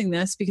choosing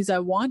this because I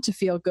want to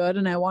feel good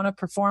and I want to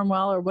perform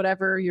well, or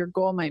whatever your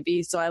goal might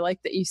be. So I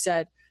like that you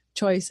said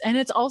choice. And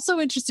it's also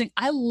interesting.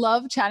 I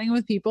love chatting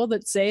with people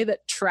that say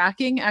that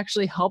tracking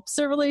actually helps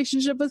their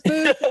relationship with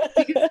food,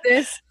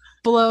 because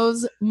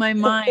blows my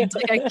mind.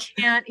 Like I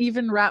can't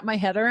even wrap my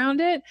head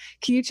around it.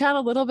 Can you chat a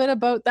little bit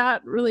about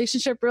that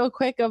relationship real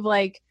quick of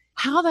like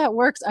how that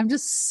works? I'm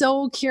just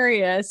so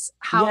curious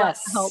how that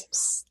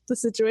helps the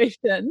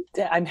situation.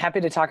 I'm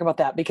happy to talk about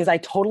that because I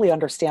totally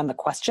understand the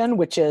question,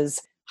 which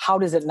is how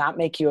does it not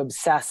make you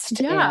obsessed?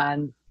 Yeah.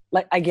 And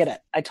like, I get it.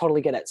 I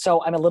totally get it.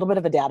 So I'm a little bit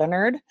of a data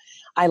nerd.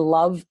 I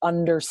love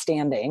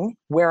understanding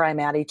where I'm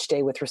at each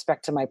day with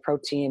respect to my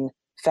protein,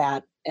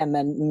 fat, and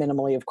then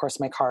minimally, of course,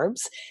 my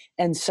carbs.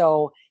 And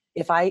so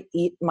if I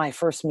eat my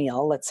first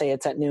meal, let's say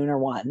it's at noon or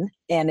 1,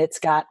 and it's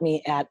got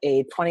me at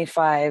a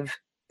 25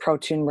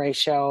 protein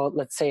ratio,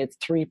 let's say it's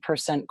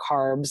 3%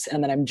 carbs,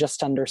 and then I'm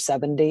just under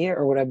 70,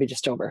 or would I be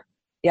just over?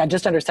 Yeah,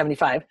 just under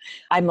 75.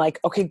 I'm like,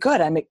 okay,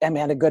 good. I'm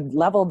at a good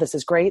level. This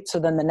is great. So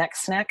then the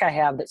next snack I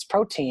have that's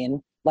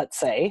protein, let's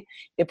say,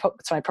 it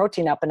puts my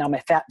protein up and now my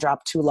fat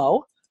dropped too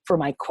low for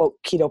my quote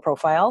keto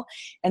profile.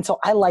 And so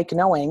I like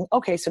knowing,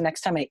 okay, so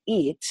next time I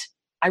eat,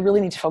 I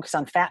really need to focus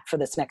on fat for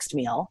this next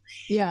meal.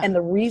 Yeah. And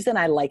the reason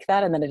I like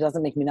that, and then it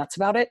doesn't make me nuts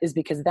about it, is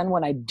because then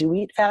when I do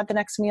eat fat at the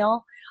next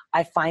meal,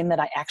 I find that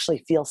I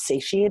actually feel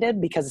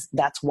satiated because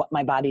that's what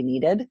my body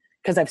needed.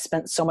 Because I've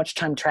spent so much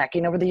time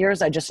tracking over the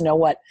years, I just know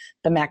what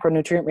the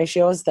macronutrient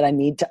ratio is that I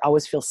need to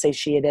always feel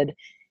satiated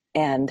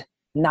and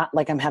not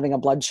like I'm having a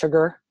blood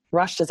sugar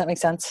rush. Does that make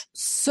sense?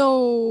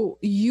 So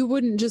you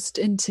wouldn't just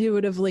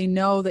intuitively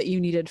know that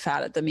you needed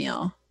fat at the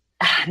meal?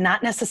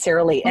 Not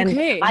necessarily. And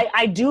okay.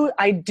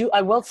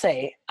 I will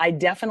say, I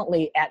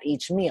definitely at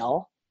each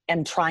meal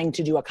am trying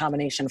to do a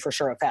combination for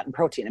sure of fat and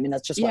protein. I mean,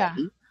 that's just what I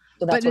eat.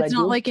 So that's but it's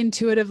not like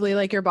intuitively,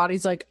 like your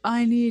body's like,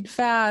 I need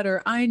fat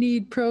or I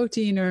need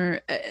protein, or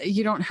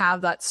you don't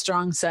have that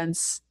strong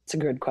sense. It's a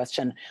good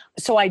question.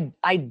 So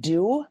I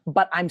do,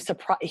 but I'm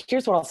surprised.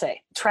 Here's what I'll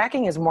say.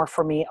 Tracking is more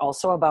for me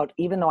also about,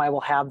 even though I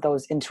will have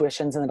those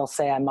intuitions and it'll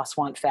say I must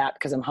want fat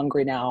because I'm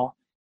hungry now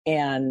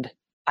and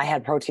I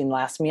had protein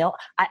last meal.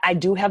 I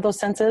do have those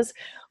senses,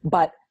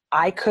 but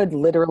I could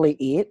literally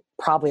eat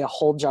probably a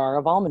whole jar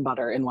of almond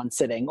butter in one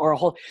sitting or a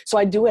whole. So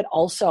I do it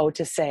also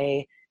to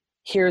say,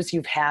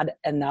 you've had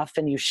enough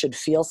and you should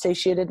feel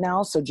satiated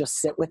now. So just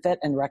sit with it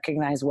and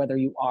recognize whether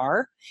you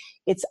are.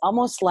 It's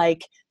almost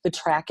like the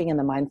tracking and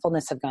the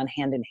mindfulness have gone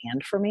hand in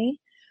hand for me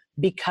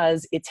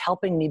because it's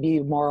helping me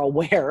be more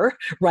aware,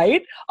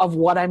 right, of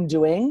what I'm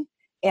doing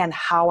and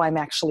how I'm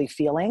actually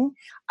feeling.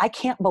 I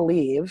can't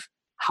believe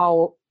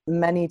how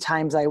many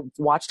times I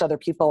watched other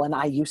people, and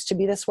I used to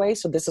be this way.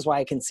 So this is why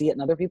I can see it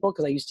in other people,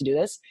 because I used to do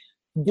this,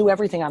 do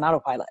everything on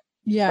autopilot.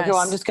 Yes. Okay, well,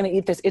 I'm just going to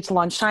eat this. It's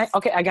lunchtime.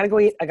 Okay, I got to go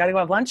eat. I got to go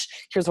have lunch.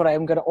 Here's what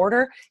I'm going to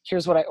order.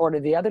 Here's what I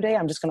ordered the other day.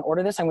 I'm just going to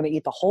order this. I'm going to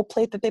eat the whole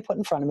plate that they put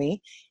in front of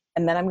me.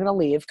 And then I'm going to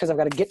leave because I've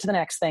got to get to the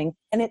next thing.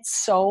 And it's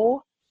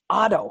so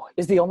auto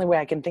is the only way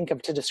I can think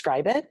of to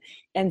describe it.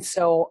 And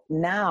so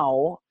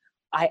now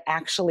I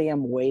actually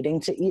am waiting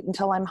to eat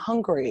until I'm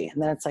hungry.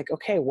 And then it's like,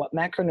 okay, what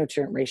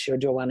macronutrient ratio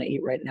do I want to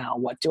eat right now?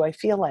 What do I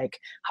feel like?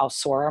 How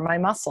sore are my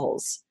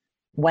muscles?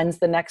 When's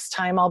the next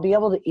time I'll be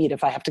able to eat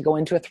if I have to go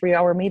into a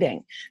 3-hour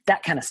meeting?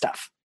 That kind of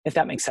stuff, if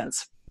that makes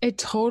sense. It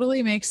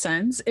totally makes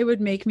sense. It would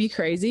make me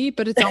crazy,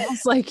 but it's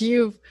almost like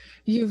you've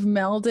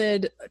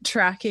melded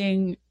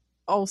tracking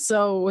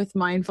also with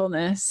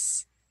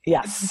mindfulness.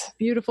 Yes.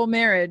 Beautiful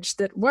marriage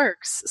that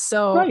works.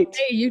 So right.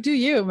 Hey, you do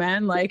you,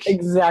 man. Like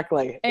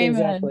exactly.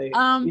 Amen. Exactly.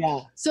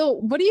 Yeah. So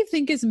what do you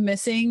think is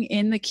missing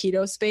in the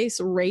keto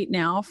space right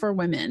now for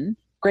women?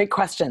 Great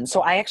question.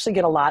 So I actually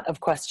get a lot of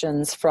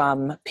questions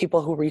from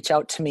people who reach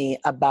out to me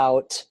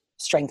about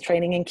strength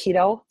training in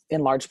keto,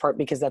 in large part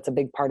because that's a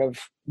big part of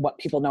what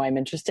people know I'm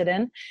interested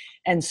in.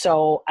 And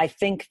so I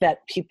think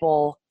that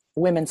people,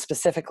 women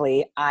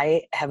specifically,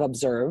 I have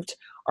observed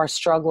are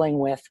struggling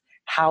with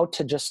how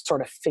to just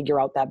sort of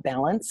figure out that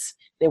balance.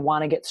 They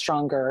want to get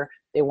stronger.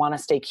 They want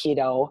to stay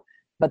keto,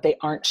 but they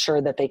aren't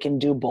sure that they can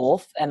do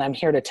both. And I'm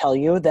here to tell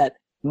you that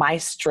my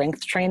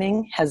strength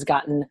training has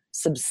gotten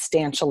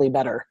substantially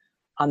better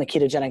on the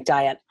ketogenic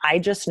diet. I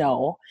just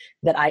know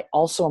that I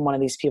also am one of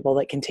these people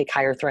that can take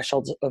higher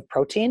thresholds of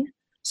protein.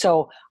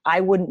 So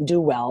I wouldn't do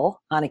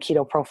well on a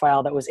keto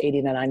profile that was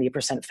 80 to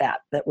 90%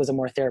 fat, that was a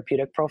more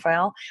therapeutic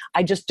profile.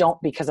 I just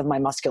don't because of my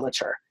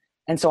musculature.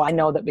 And so I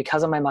know that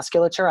because of my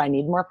musculature, I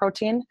need more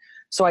protein.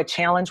 So I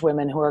challenge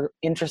women who are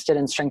interested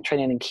in strength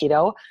training and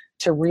keto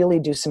to really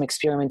do some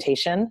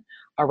experimentation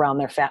around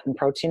their fat and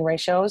protein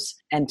ratios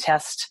and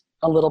test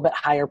a little bit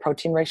higher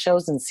protein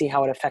ratios and see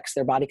how it affects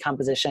their body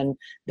composition,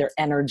 their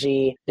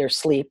energy, their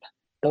sleep,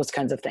 those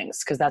kinds of things,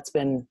 because that's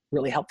been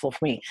really helpful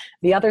for me.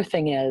 The other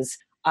thing is,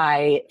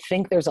 I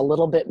think there's a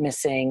little bit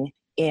missing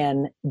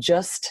in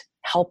just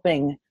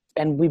helping,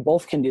 and we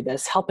both can do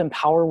this, help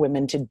empower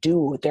women to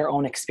do their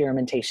own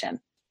experimentation,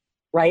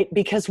 right?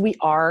 Because we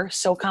are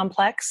so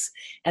complex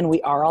and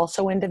we are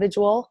also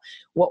individual.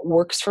 What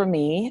works for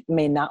me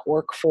may not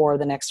work for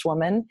the next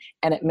woman,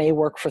 and it may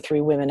work for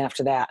 3 women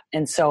after that.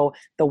 And so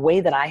the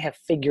way that I have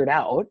figured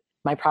out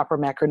my proper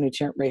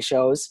macronutrient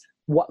ratios,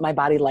 what my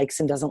body likes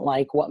and doesn't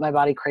like, what my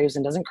body craves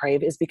and doesn't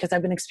crave, is because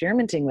I've been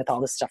experimenting with all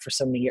this stuff for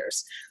so many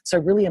years. So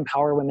I really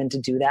empower women to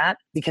do that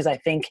because I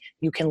think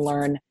you can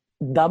learn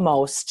the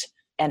most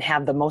and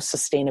have the most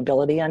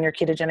sustainability on your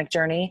ketogenic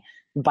journey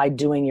by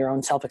doing your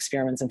own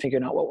self-experiments and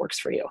figuring out what works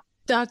for you.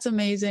 That's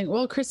amazing.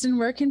 Well, Kristin,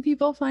 where can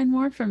people find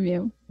more from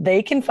you?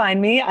 They can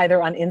find me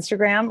either on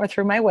Instagram or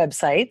through my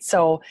website.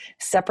 So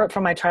separate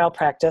from my trial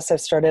practice,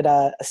 I've started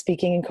a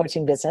speaking and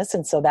coaching business.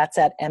 And so that's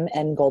at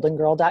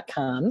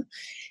mngoldenGirl.com.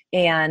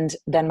 And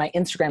then my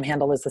Instagram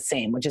handle is the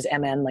same, which is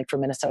mn, like for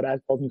Minnesota,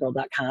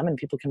 goldengirl.com. And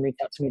people can reach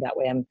out to me that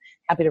way. I'm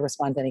happy to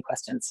respond to any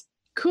questions.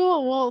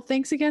 Cool. Well,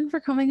 thanks again for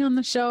coming on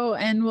the show.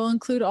 And we'll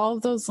include all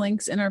of those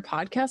links in our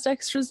podcast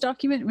extras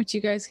document, which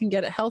you guys can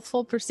get at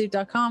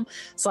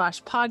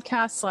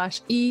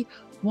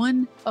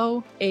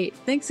healthfulpursuit.com/podcast/E108.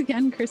 Thanks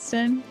again,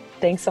 Kristin.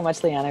 Thanks so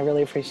much, Leanne. I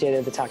really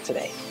appreciated the talk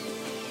today.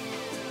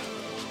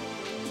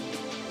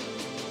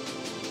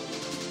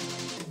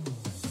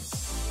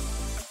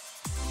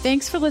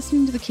 Thanks for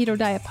listening to the Keto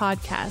Diet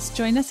Podcast.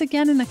 Join us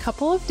again in a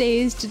couple of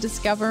days to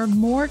discover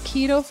more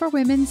keto for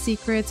women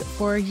secrets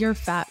for your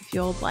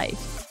fat-fueled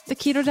life. The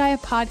Keto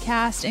Diet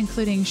Podcast,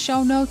 including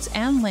show notes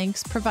and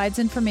links, provides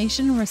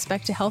information in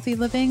respect to healthy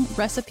living,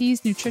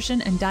 recipes, nutrition,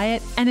 and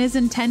diet, and is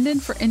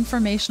intended for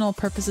informational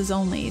purposes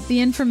only. The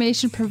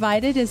information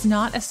provided is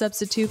not a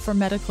substitute for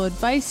medical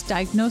advice,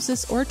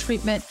 diagnosis, or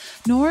treatment,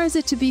 nor is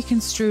it to be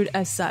construed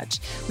as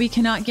such. We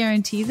cannot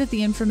guarantee that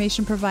the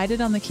information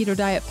provided on the Keto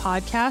Diet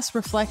Podcast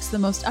reflects the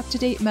most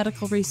up-to-date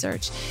medical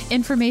research.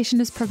 Information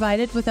is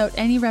provided without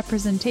any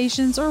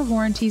representations or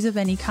warranties of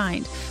any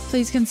kind.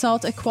 Please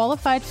consult a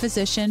qualified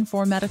physician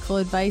for medical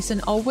advice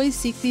and always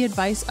seek the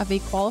advice of a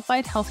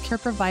qualified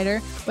healthcare provider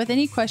with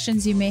any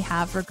questions you may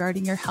have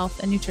regarding your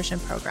health and nutrition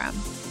program.